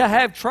God, to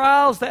have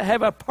trials that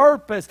have a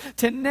purpose,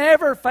 to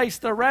never face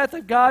the wrath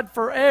of God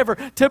forever,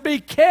 to be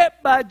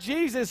kept by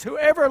Jesus,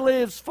 whoever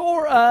lives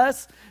for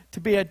us, to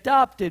be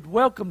adopted,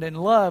 welcomed,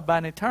 and loved by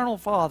an eternal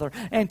Father,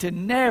 and to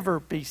never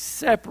be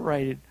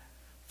separated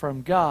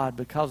from God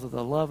because of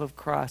the love of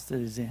Christ that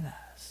is in us.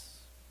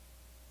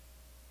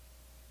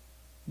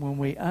 When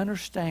we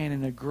understand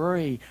and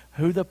agree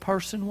who the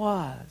person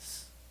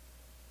was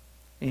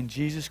in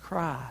Jesus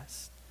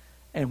Christ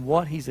and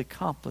what he's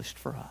accomplished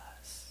for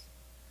us.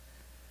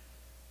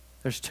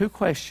 There's two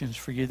questions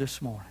for you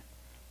this morning.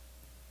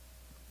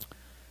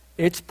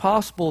 It's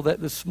possible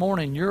that this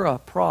morning you're a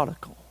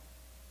prodigal.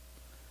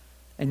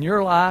 And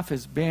your life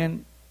has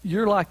been,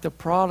 you're like the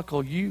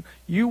prodigal.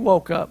 You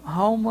woke up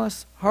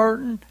homeless,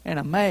 hurting, and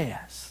a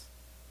mess.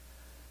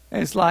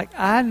 And it's like,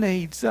 I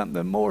need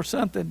something more,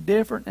 something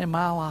different in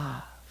my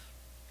life.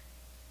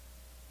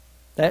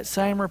 That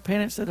same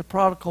repentance that the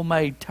prodigal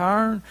made,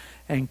 turn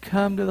and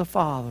come to the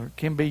Father,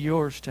 can be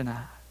yours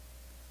tonight,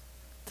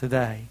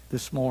 today,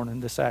 this morning,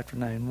 this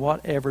afternoon,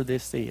 whatever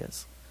this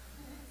is.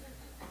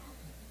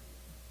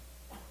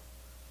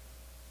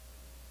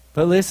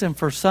 But listen,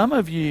 for some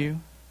of you,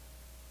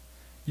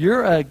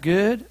 you're a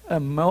good,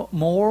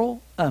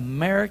 moral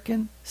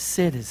American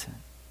citizen.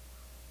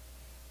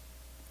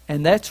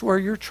 And that's where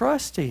your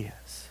trust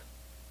is.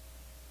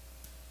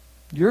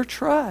 Your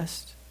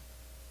trust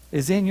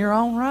is in your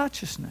own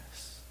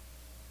righteousness.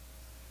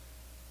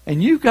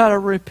 And you've got to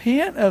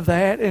repent of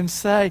that and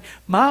say,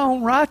 my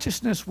own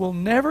righteousness will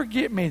never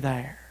get me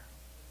there.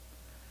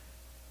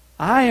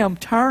 I am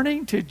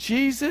turning to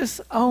Jesus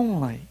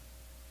only.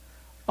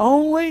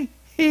 Only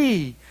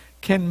He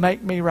can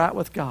make me right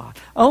with God.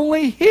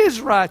 Only His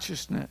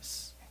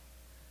righteousness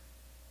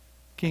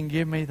can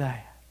give me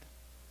that.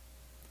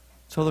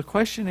 So the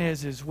question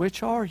is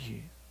which are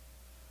you?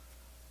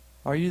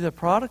 Are you the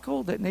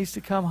prodigal that needs to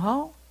come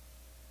home?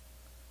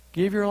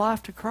 Give your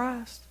life to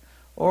Christ?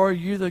 Or are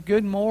you the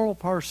good moral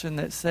person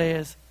that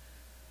says,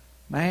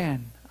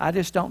 man, I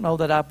just don't know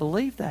that I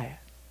believe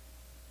that.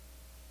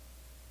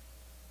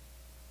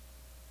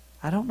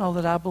 I don't know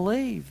that I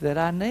believe that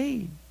I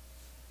need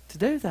to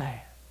do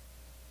that.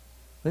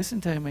 Listen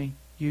to me,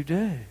 you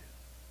do.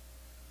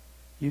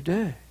 You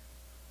do.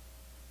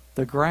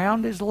 The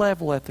ground is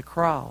level at the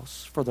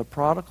cross for the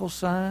prodigal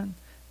son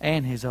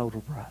and his older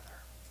brother.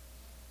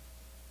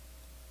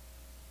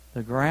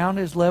 The ground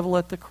is level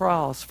at the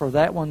cross for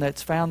that one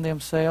that's found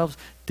themselves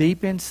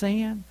deep in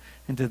sin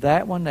and to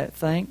that one that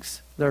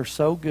thinks they're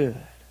so good.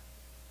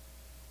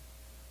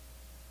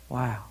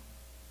 Wow.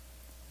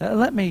 Now,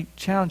 let me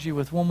challenge you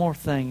with one more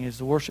thing as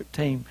the worship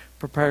team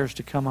prepares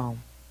to come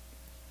on.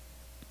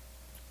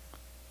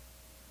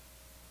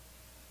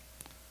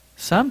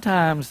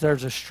 Sometimes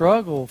there's a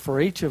struggle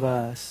for each of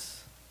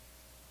us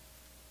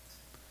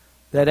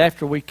that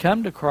after we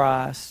come to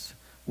Christ,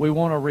 we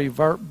want to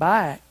revert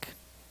back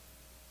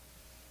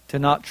to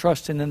not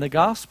trusting in the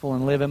gospel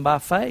and living by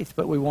faith,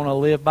 but we want to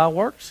live by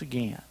works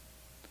again.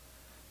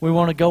 We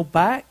want to go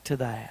back to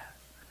that.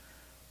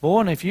 Boy,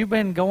 and if you've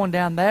been going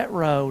down that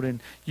road and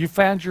you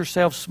found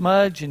yourself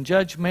smudged and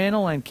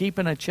judgmental and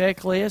keeping a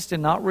checklist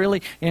and not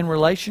really in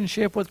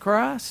relationship with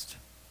Christ,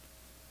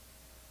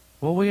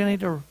 well, we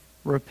need to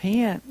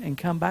repent and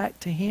come back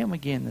to Him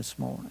again this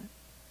morning.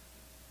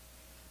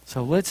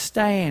 So let's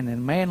stand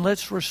and man,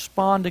 let's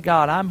respond to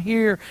God. I'm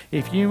here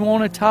if you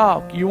want to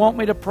talk. You want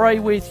me to pray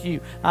with you.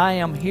 I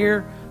am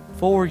here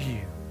for you.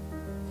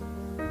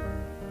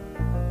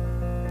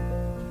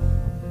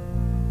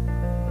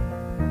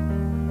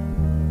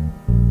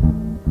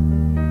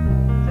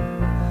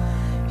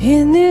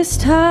 In this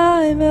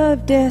time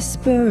of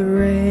desperation,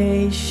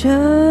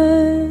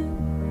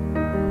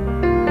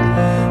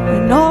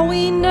 when all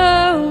we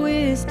know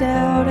is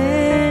doubt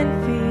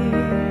and fear,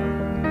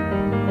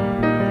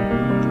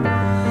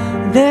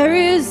 there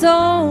is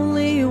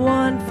only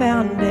one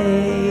foundation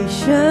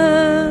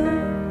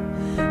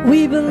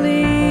we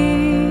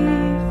believe,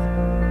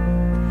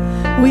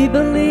 We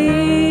believe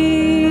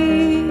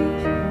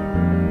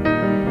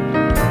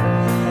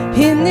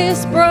in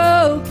this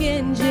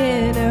broken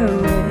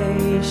generation.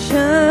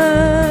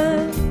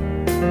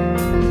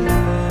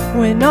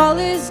 When all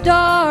is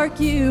dark,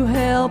 you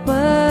help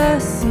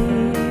us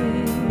see.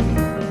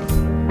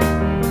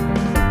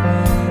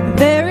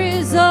 There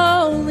is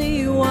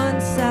only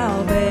one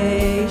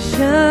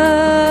salvation.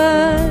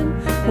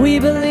 We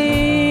believe,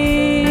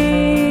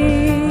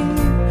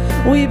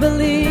 we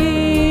believe,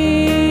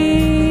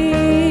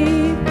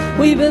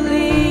 we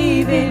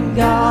believe in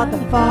God the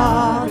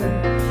Father.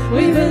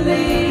 We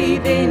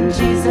believe in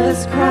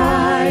Jesus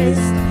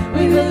Christ.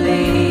 We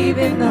believe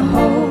in the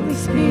Holy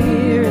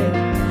Spirit,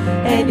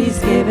 and He's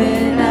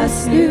given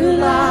us new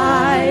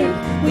life.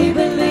 We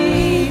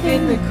believe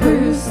in the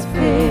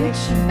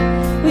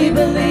crucifixion. We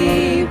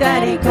believe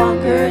that He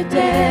conquered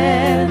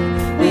death.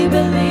 We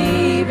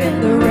believe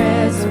in the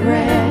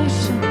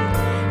resurrection,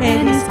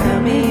 and He's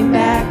coming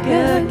back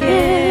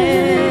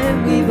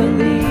again. We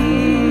believe.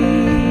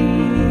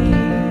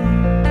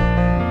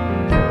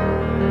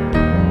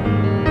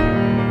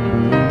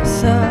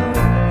 So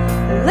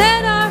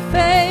let our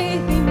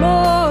faith be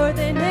more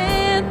than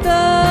anthems,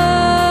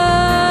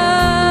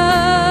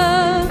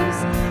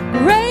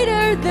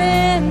 greater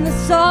than the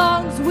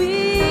songs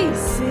we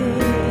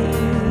sing.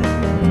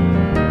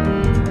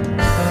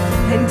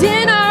 And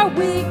in our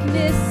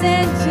weakness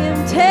and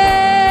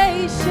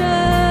temptations,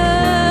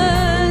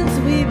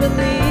 we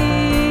believe,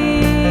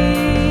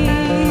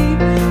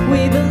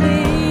 we believe,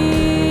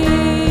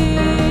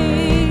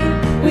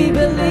 we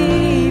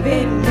believe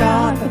in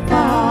God the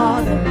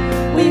Father.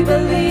 We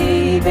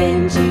believe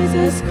in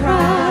Jesus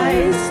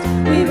Christ.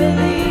 We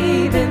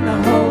believe in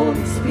the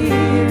Holy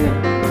Spirit,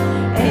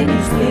 and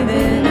He's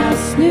given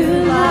us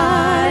new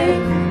life.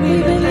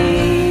 We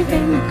believe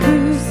in the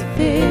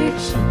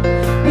crucifixion.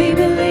 We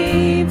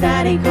believe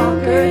that He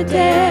conquered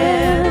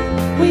death.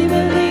 We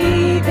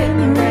believe in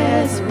the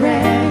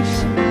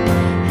resurrection,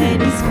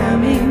 and He's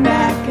coming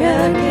back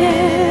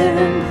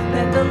again.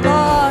 Let the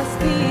lost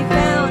be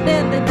found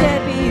and the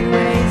dead be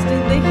raised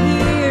in the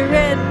here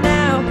and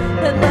now.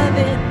 Let love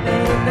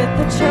invade, let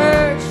the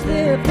church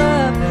live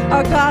love.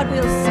 Our God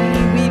will see.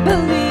 We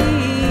believe,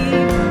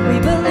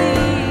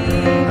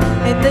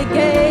 and the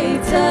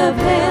gates of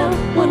hell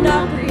will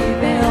not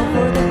prevail,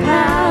 for the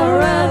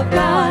power of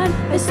God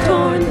has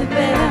torn the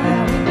veil.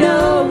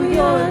 Know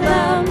your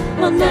love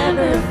will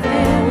never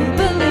fail.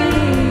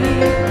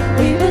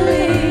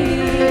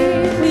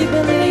 We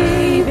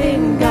believe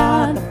in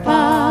God the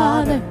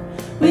Father.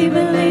 We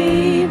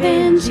believe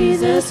in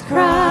Jesus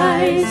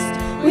Christ.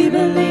 We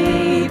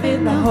believe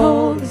in the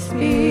Holy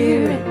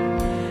Spirit,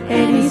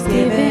 and He's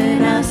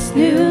given us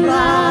new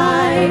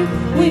life.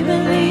 We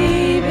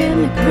believe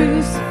in the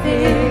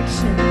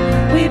crucifixion.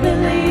 We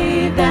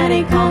believe that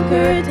He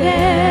conquered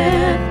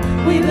death.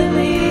 We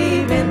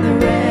believe in the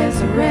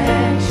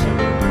resurrection,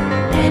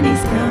 and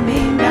He's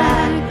coming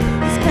back.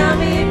 He's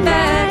coming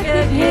back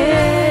again.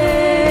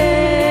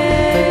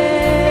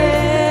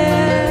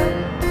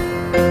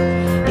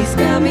 He's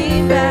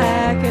coming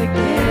back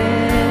again.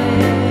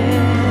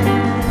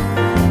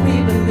 We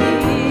believe,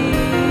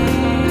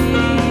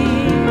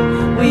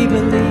 we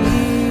believe.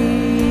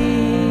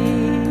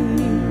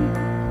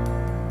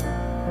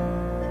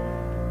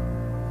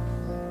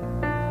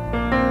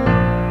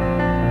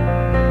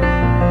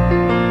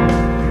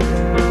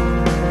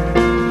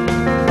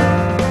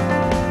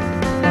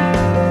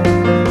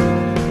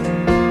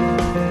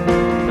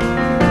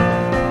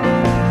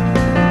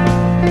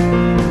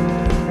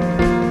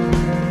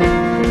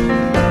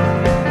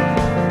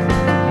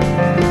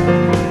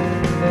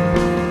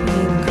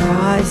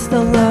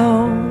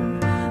 Alone,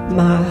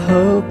 my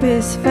hope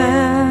is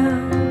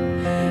found.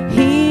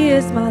 He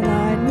is my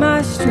light,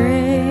 my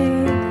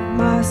strength,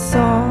 my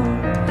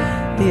song.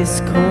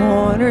 This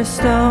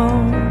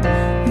cornerstone,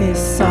 this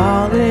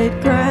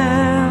solid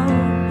ground,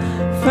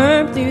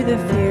 firm through the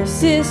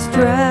fiercest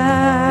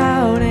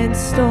drought and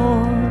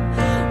storm.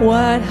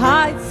 What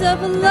heights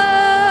of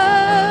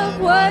love,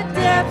 what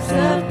depths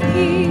of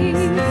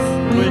peace,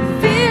 when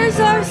fears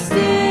are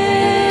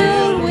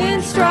stilled,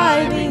 when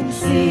striving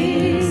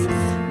cease.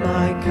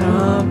 My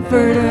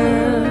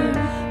comforter,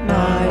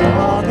 my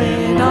all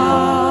in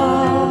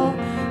all,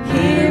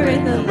 here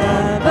in the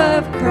love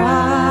of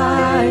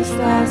Christ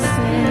I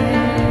stand.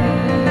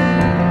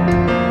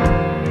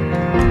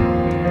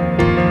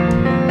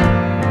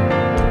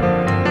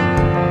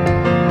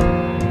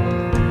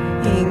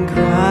 In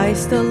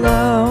Christ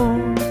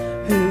alone,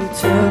 who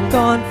took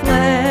on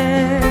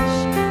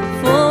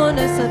flesh,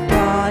 fullness of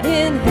God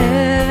in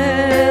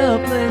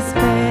helpless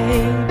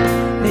pain,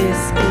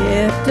 this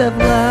gift of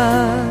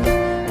love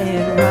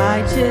and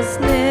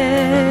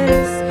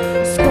righteousness,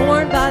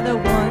 scorned by the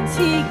ones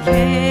He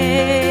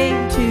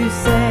came to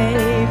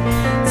save,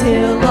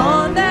 till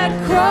on that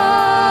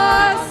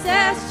cross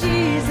as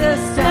Jesus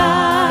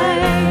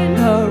died,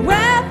 the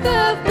wrath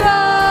of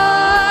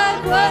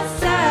God was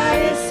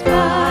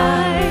satisfied.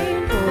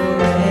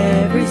 For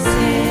every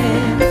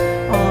sin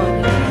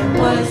on Him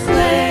was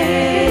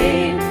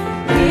laid,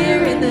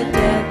 here in the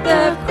death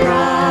of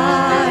Christ.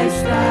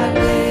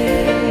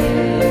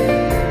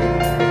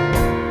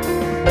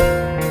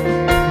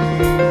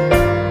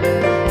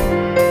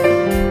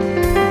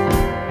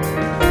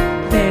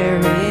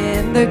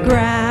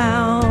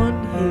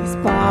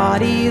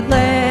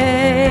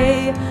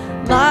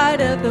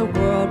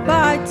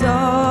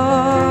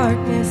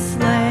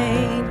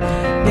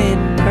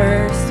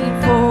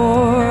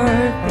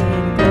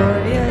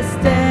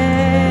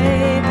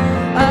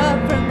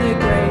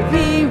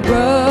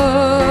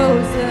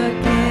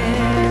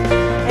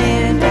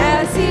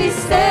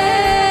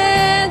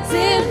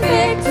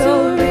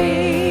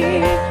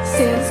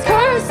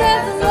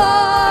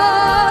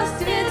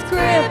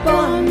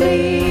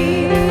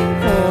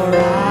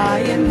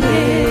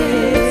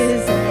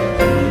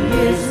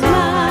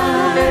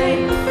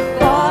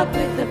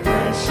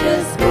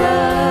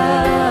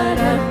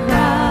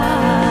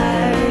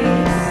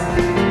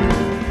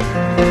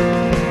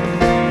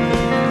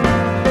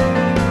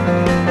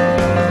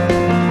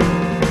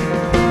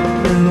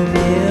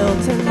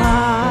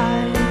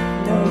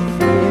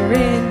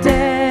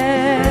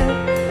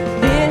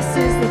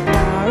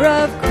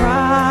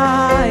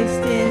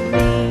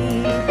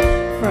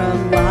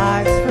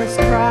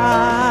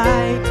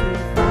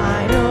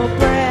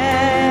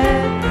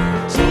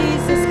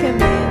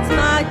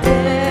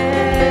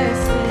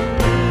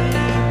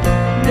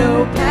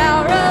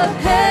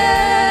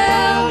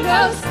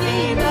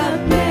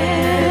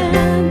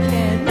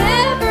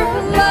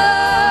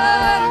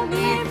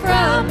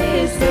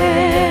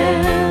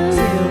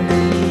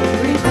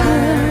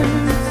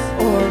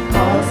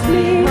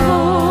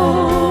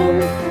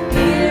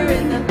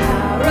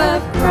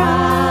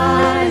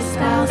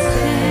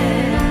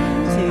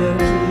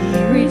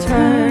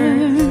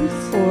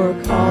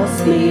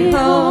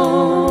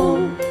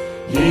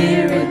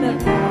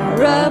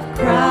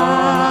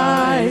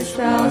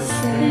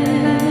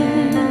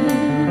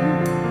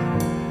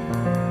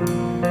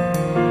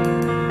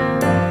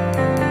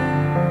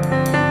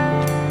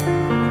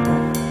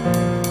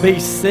 be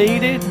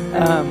seated.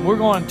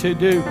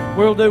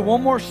 We'll do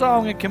one more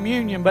song in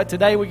communion, but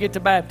today we get to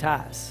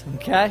baptize.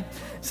 Okay?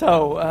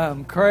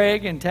 So,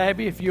 Craig and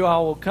Tabby, if you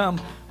all will come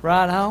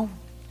right on.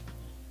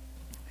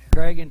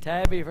 Craig and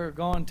Tabby are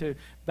going to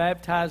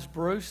baptize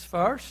Bruce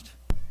first.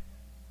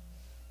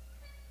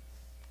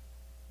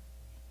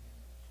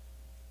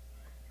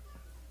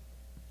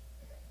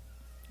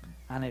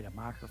 I need a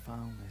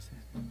microphone. Is it?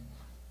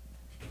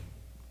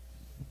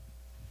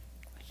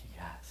 Thank you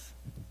guys.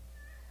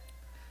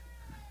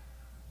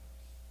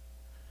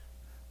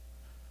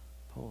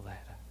 Pull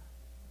that up.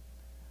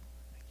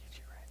 Get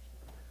you ready.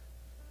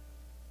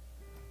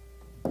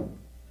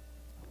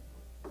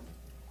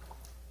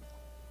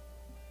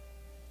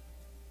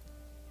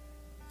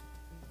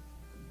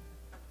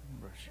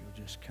 Bruce,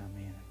 you'll just come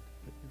in and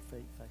put your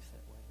feet face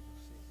that way. We'll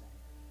sit down.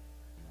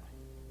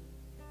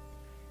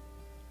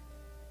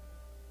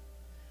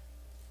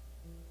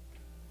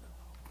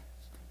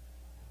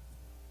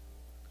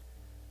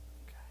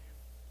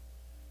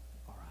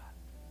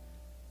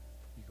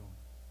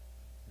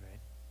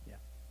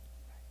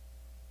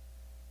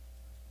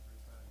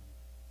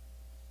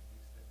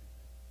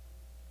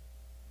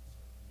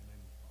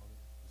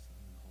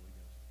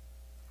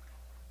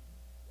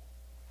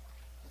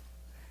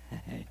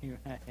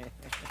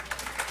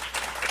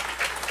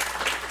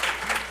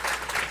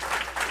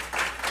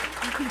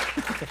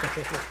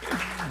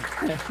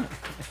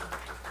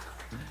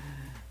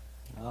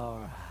 All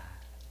right.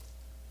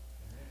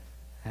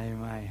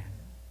 Amen.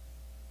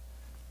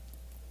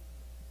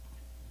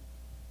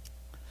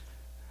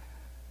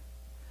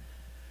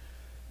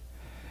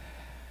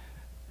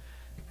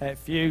 At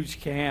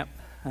Fuge Camp,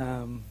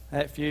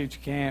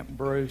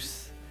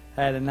 Bruce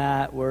had a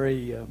night where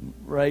he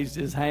raised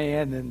his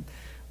hand, and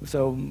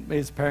so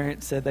his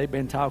parents said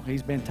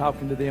he's been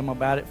talking to them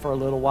about it for a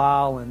little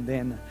while, and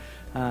then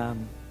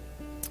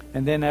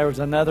there was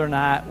another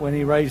night when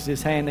he raised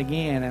his hand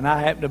again, and I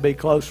happened to be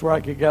close where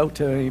I could go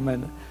to him,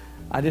 and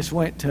I just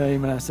went to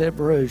him and I said,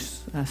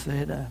 Bruce, I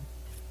said,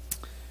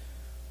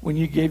 when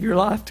you give your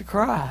life to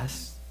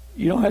Christ,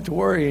 you don't have to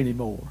worry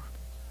anymore.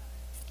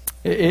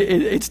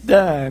 It's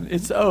done.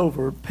 It's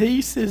over.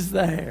 Peace is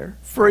there.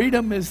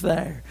 Freedom is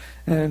there.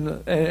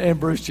 And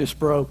Bruce just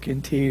broke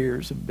in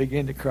tears and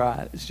began to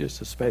cry. It's just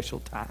a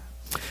special time.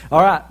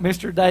 All right,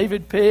 Mr.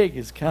 David Pigg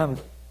is coming.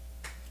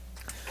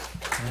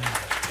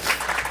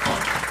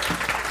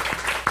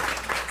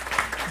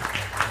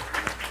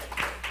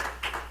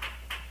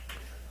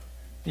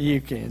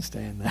 You can't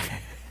stand there.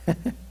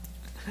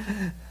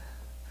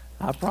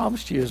 I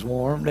promised you it's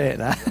warm,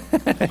 didn't I?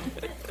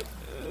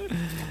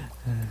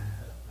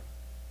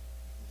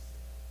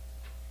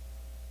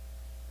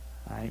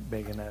 I ain't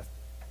big enough.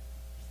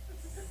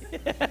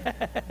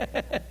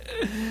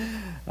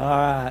 All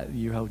right,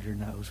 you hold your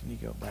nose when you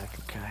go back,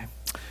 okay?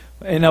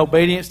 In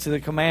obedience to the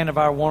command of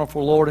our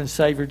wonderful Lord and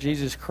Savior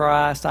Jesus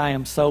Christ, I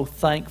am so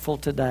thankful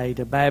today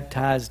to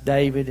baptize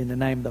David in the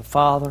name of the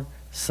Father,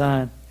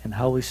 Son, and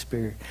Holy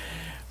Spirit.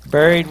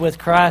 Buried with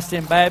Christ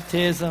in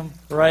baptism,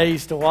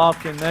 raised to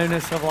walk in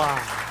newness of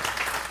life.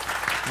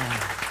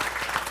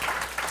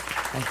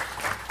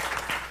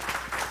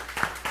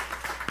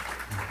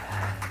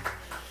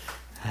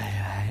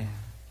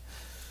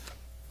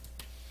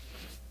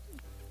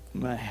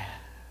 Man,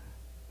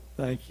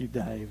 thank you,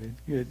 David.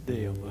 Good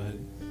deal, buddy.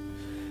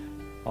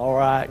 All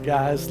right,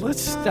 guys,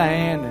 let's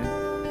stand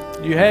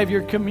and you have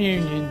your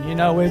communion. You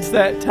know, it's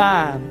that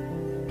time.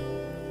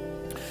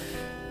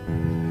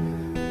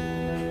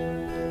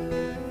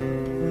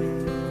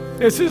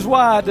 This is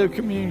why I do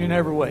communion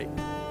every week.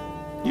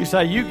 You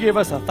say, you give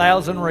us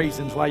 1,000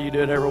 reasons why you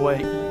do it every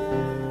week.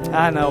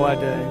 I know I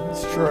do.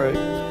 It's true.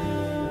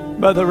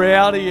 But the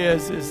reality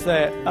is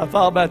that I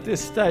thought about this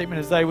statement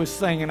as they was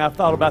singing. I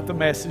thought about the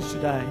message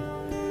today.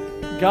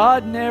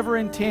 God never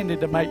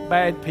intended to make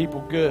bad people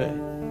good.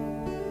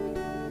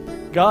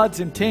 God's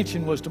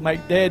intention was to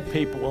make dead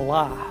people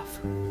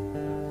alive.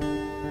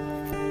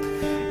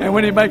 And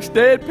when He makes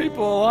dead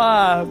people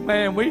alive,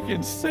 man, we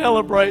can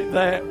celebrate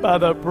that by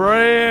the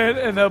bread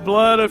and the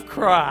blood of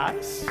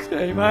Christ.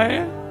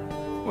 Amen?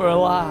 We're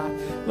alive.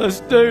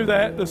 Let's do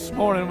that this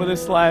morning with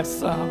this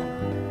last song.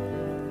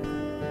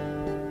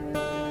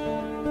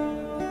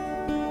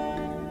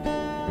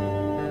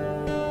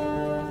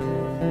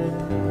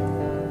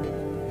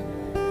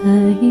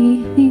 I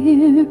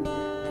hear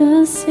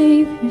the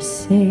Savior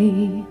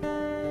say,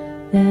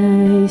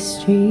 thy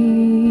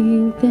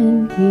strength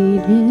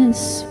indeed is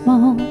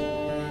small.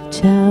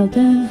 Child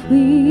of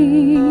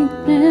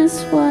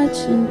weakness, watch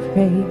and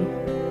pray.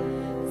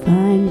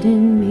 Find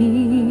in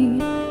me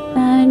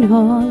thine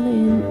all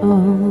in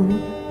all.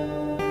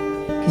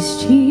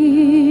 'Cause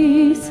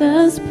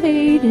Jesus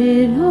paid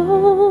it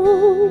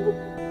all.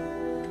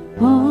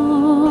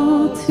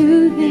 All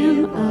to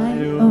Him I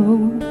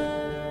owe.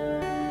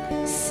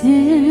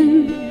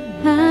 Sin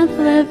hath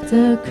left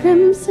a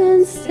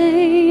crimson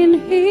stain.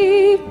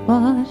 He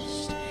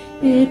washed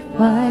it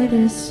white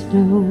as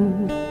snow.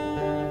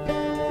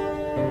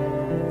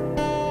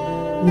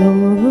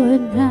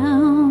 Lord,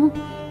 now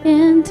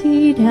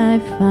indeed I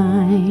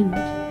find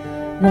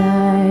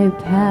Thy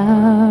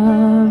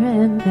power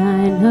and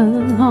thine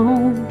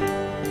alone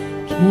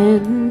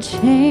can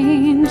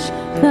change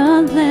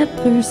the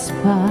leper's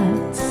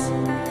spots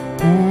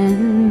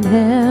and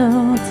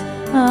melt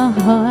a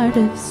heart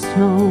of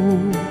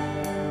stone.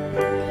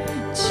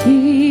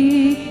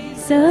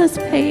 Jesus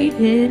paid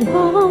it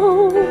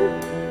all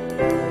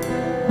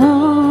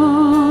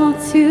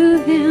to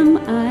him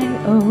I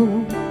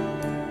owe.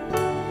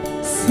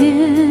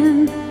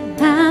 Sin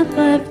hath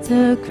left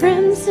a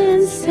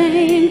crimson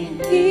stain,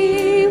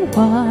 he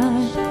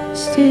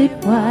washed it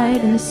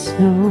white as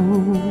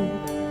snow.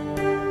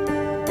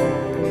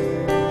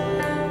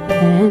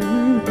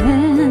 And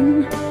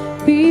then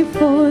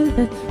before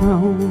the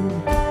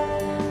throne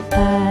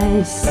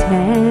I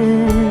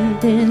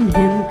stand in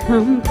him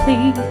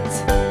complete.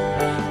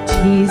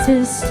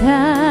 Jesus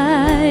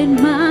died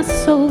my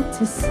soul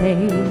to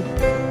save,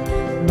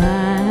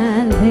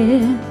 my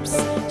lips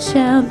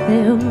shall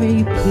they'll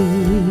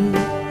repeat.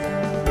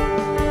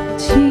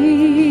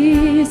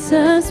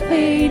 Jesus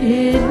paid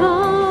it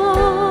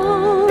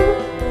all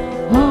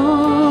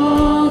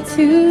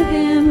to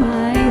him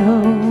I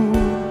owe.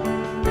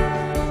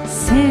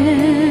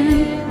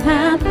 Sin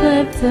hath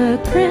left a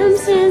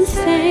crimson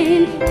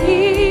stain,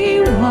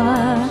 he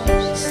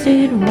washed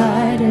it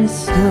white as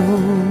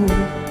snow.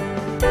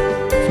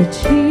 For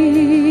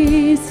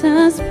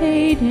Jesus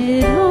paid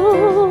it all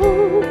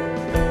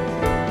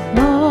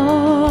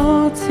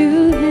to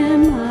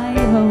him I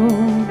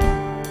owe.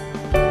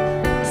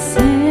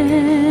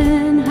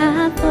 Sin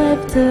hath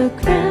left a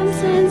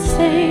crimson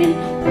stain,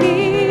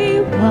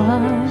 he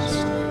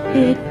washed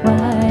it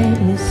white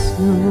as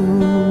snow.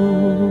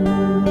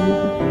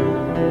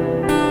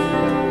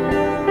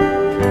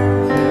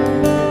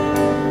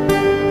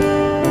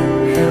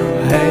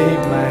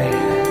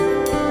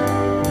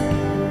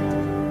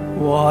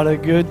 What a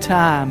good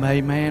time,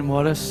 amen.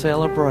 What a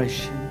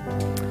celebration.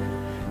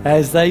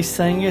 As they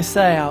sing us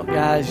out,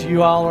 guys,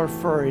 you all are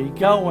free.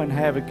 Go and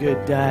have a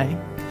good day.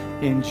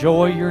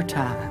 Enjoy your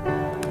time.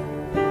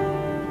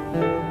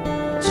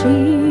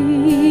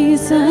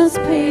 Jesus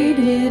paid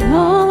it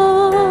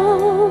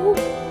all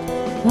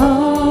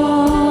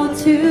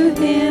to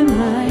him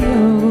I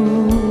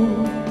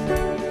owe.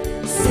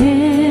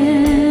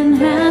 Sin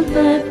hath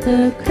left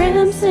a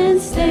crimson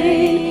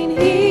stain,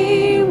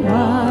 he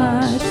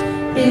washed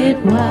it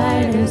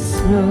white as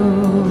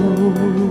snow.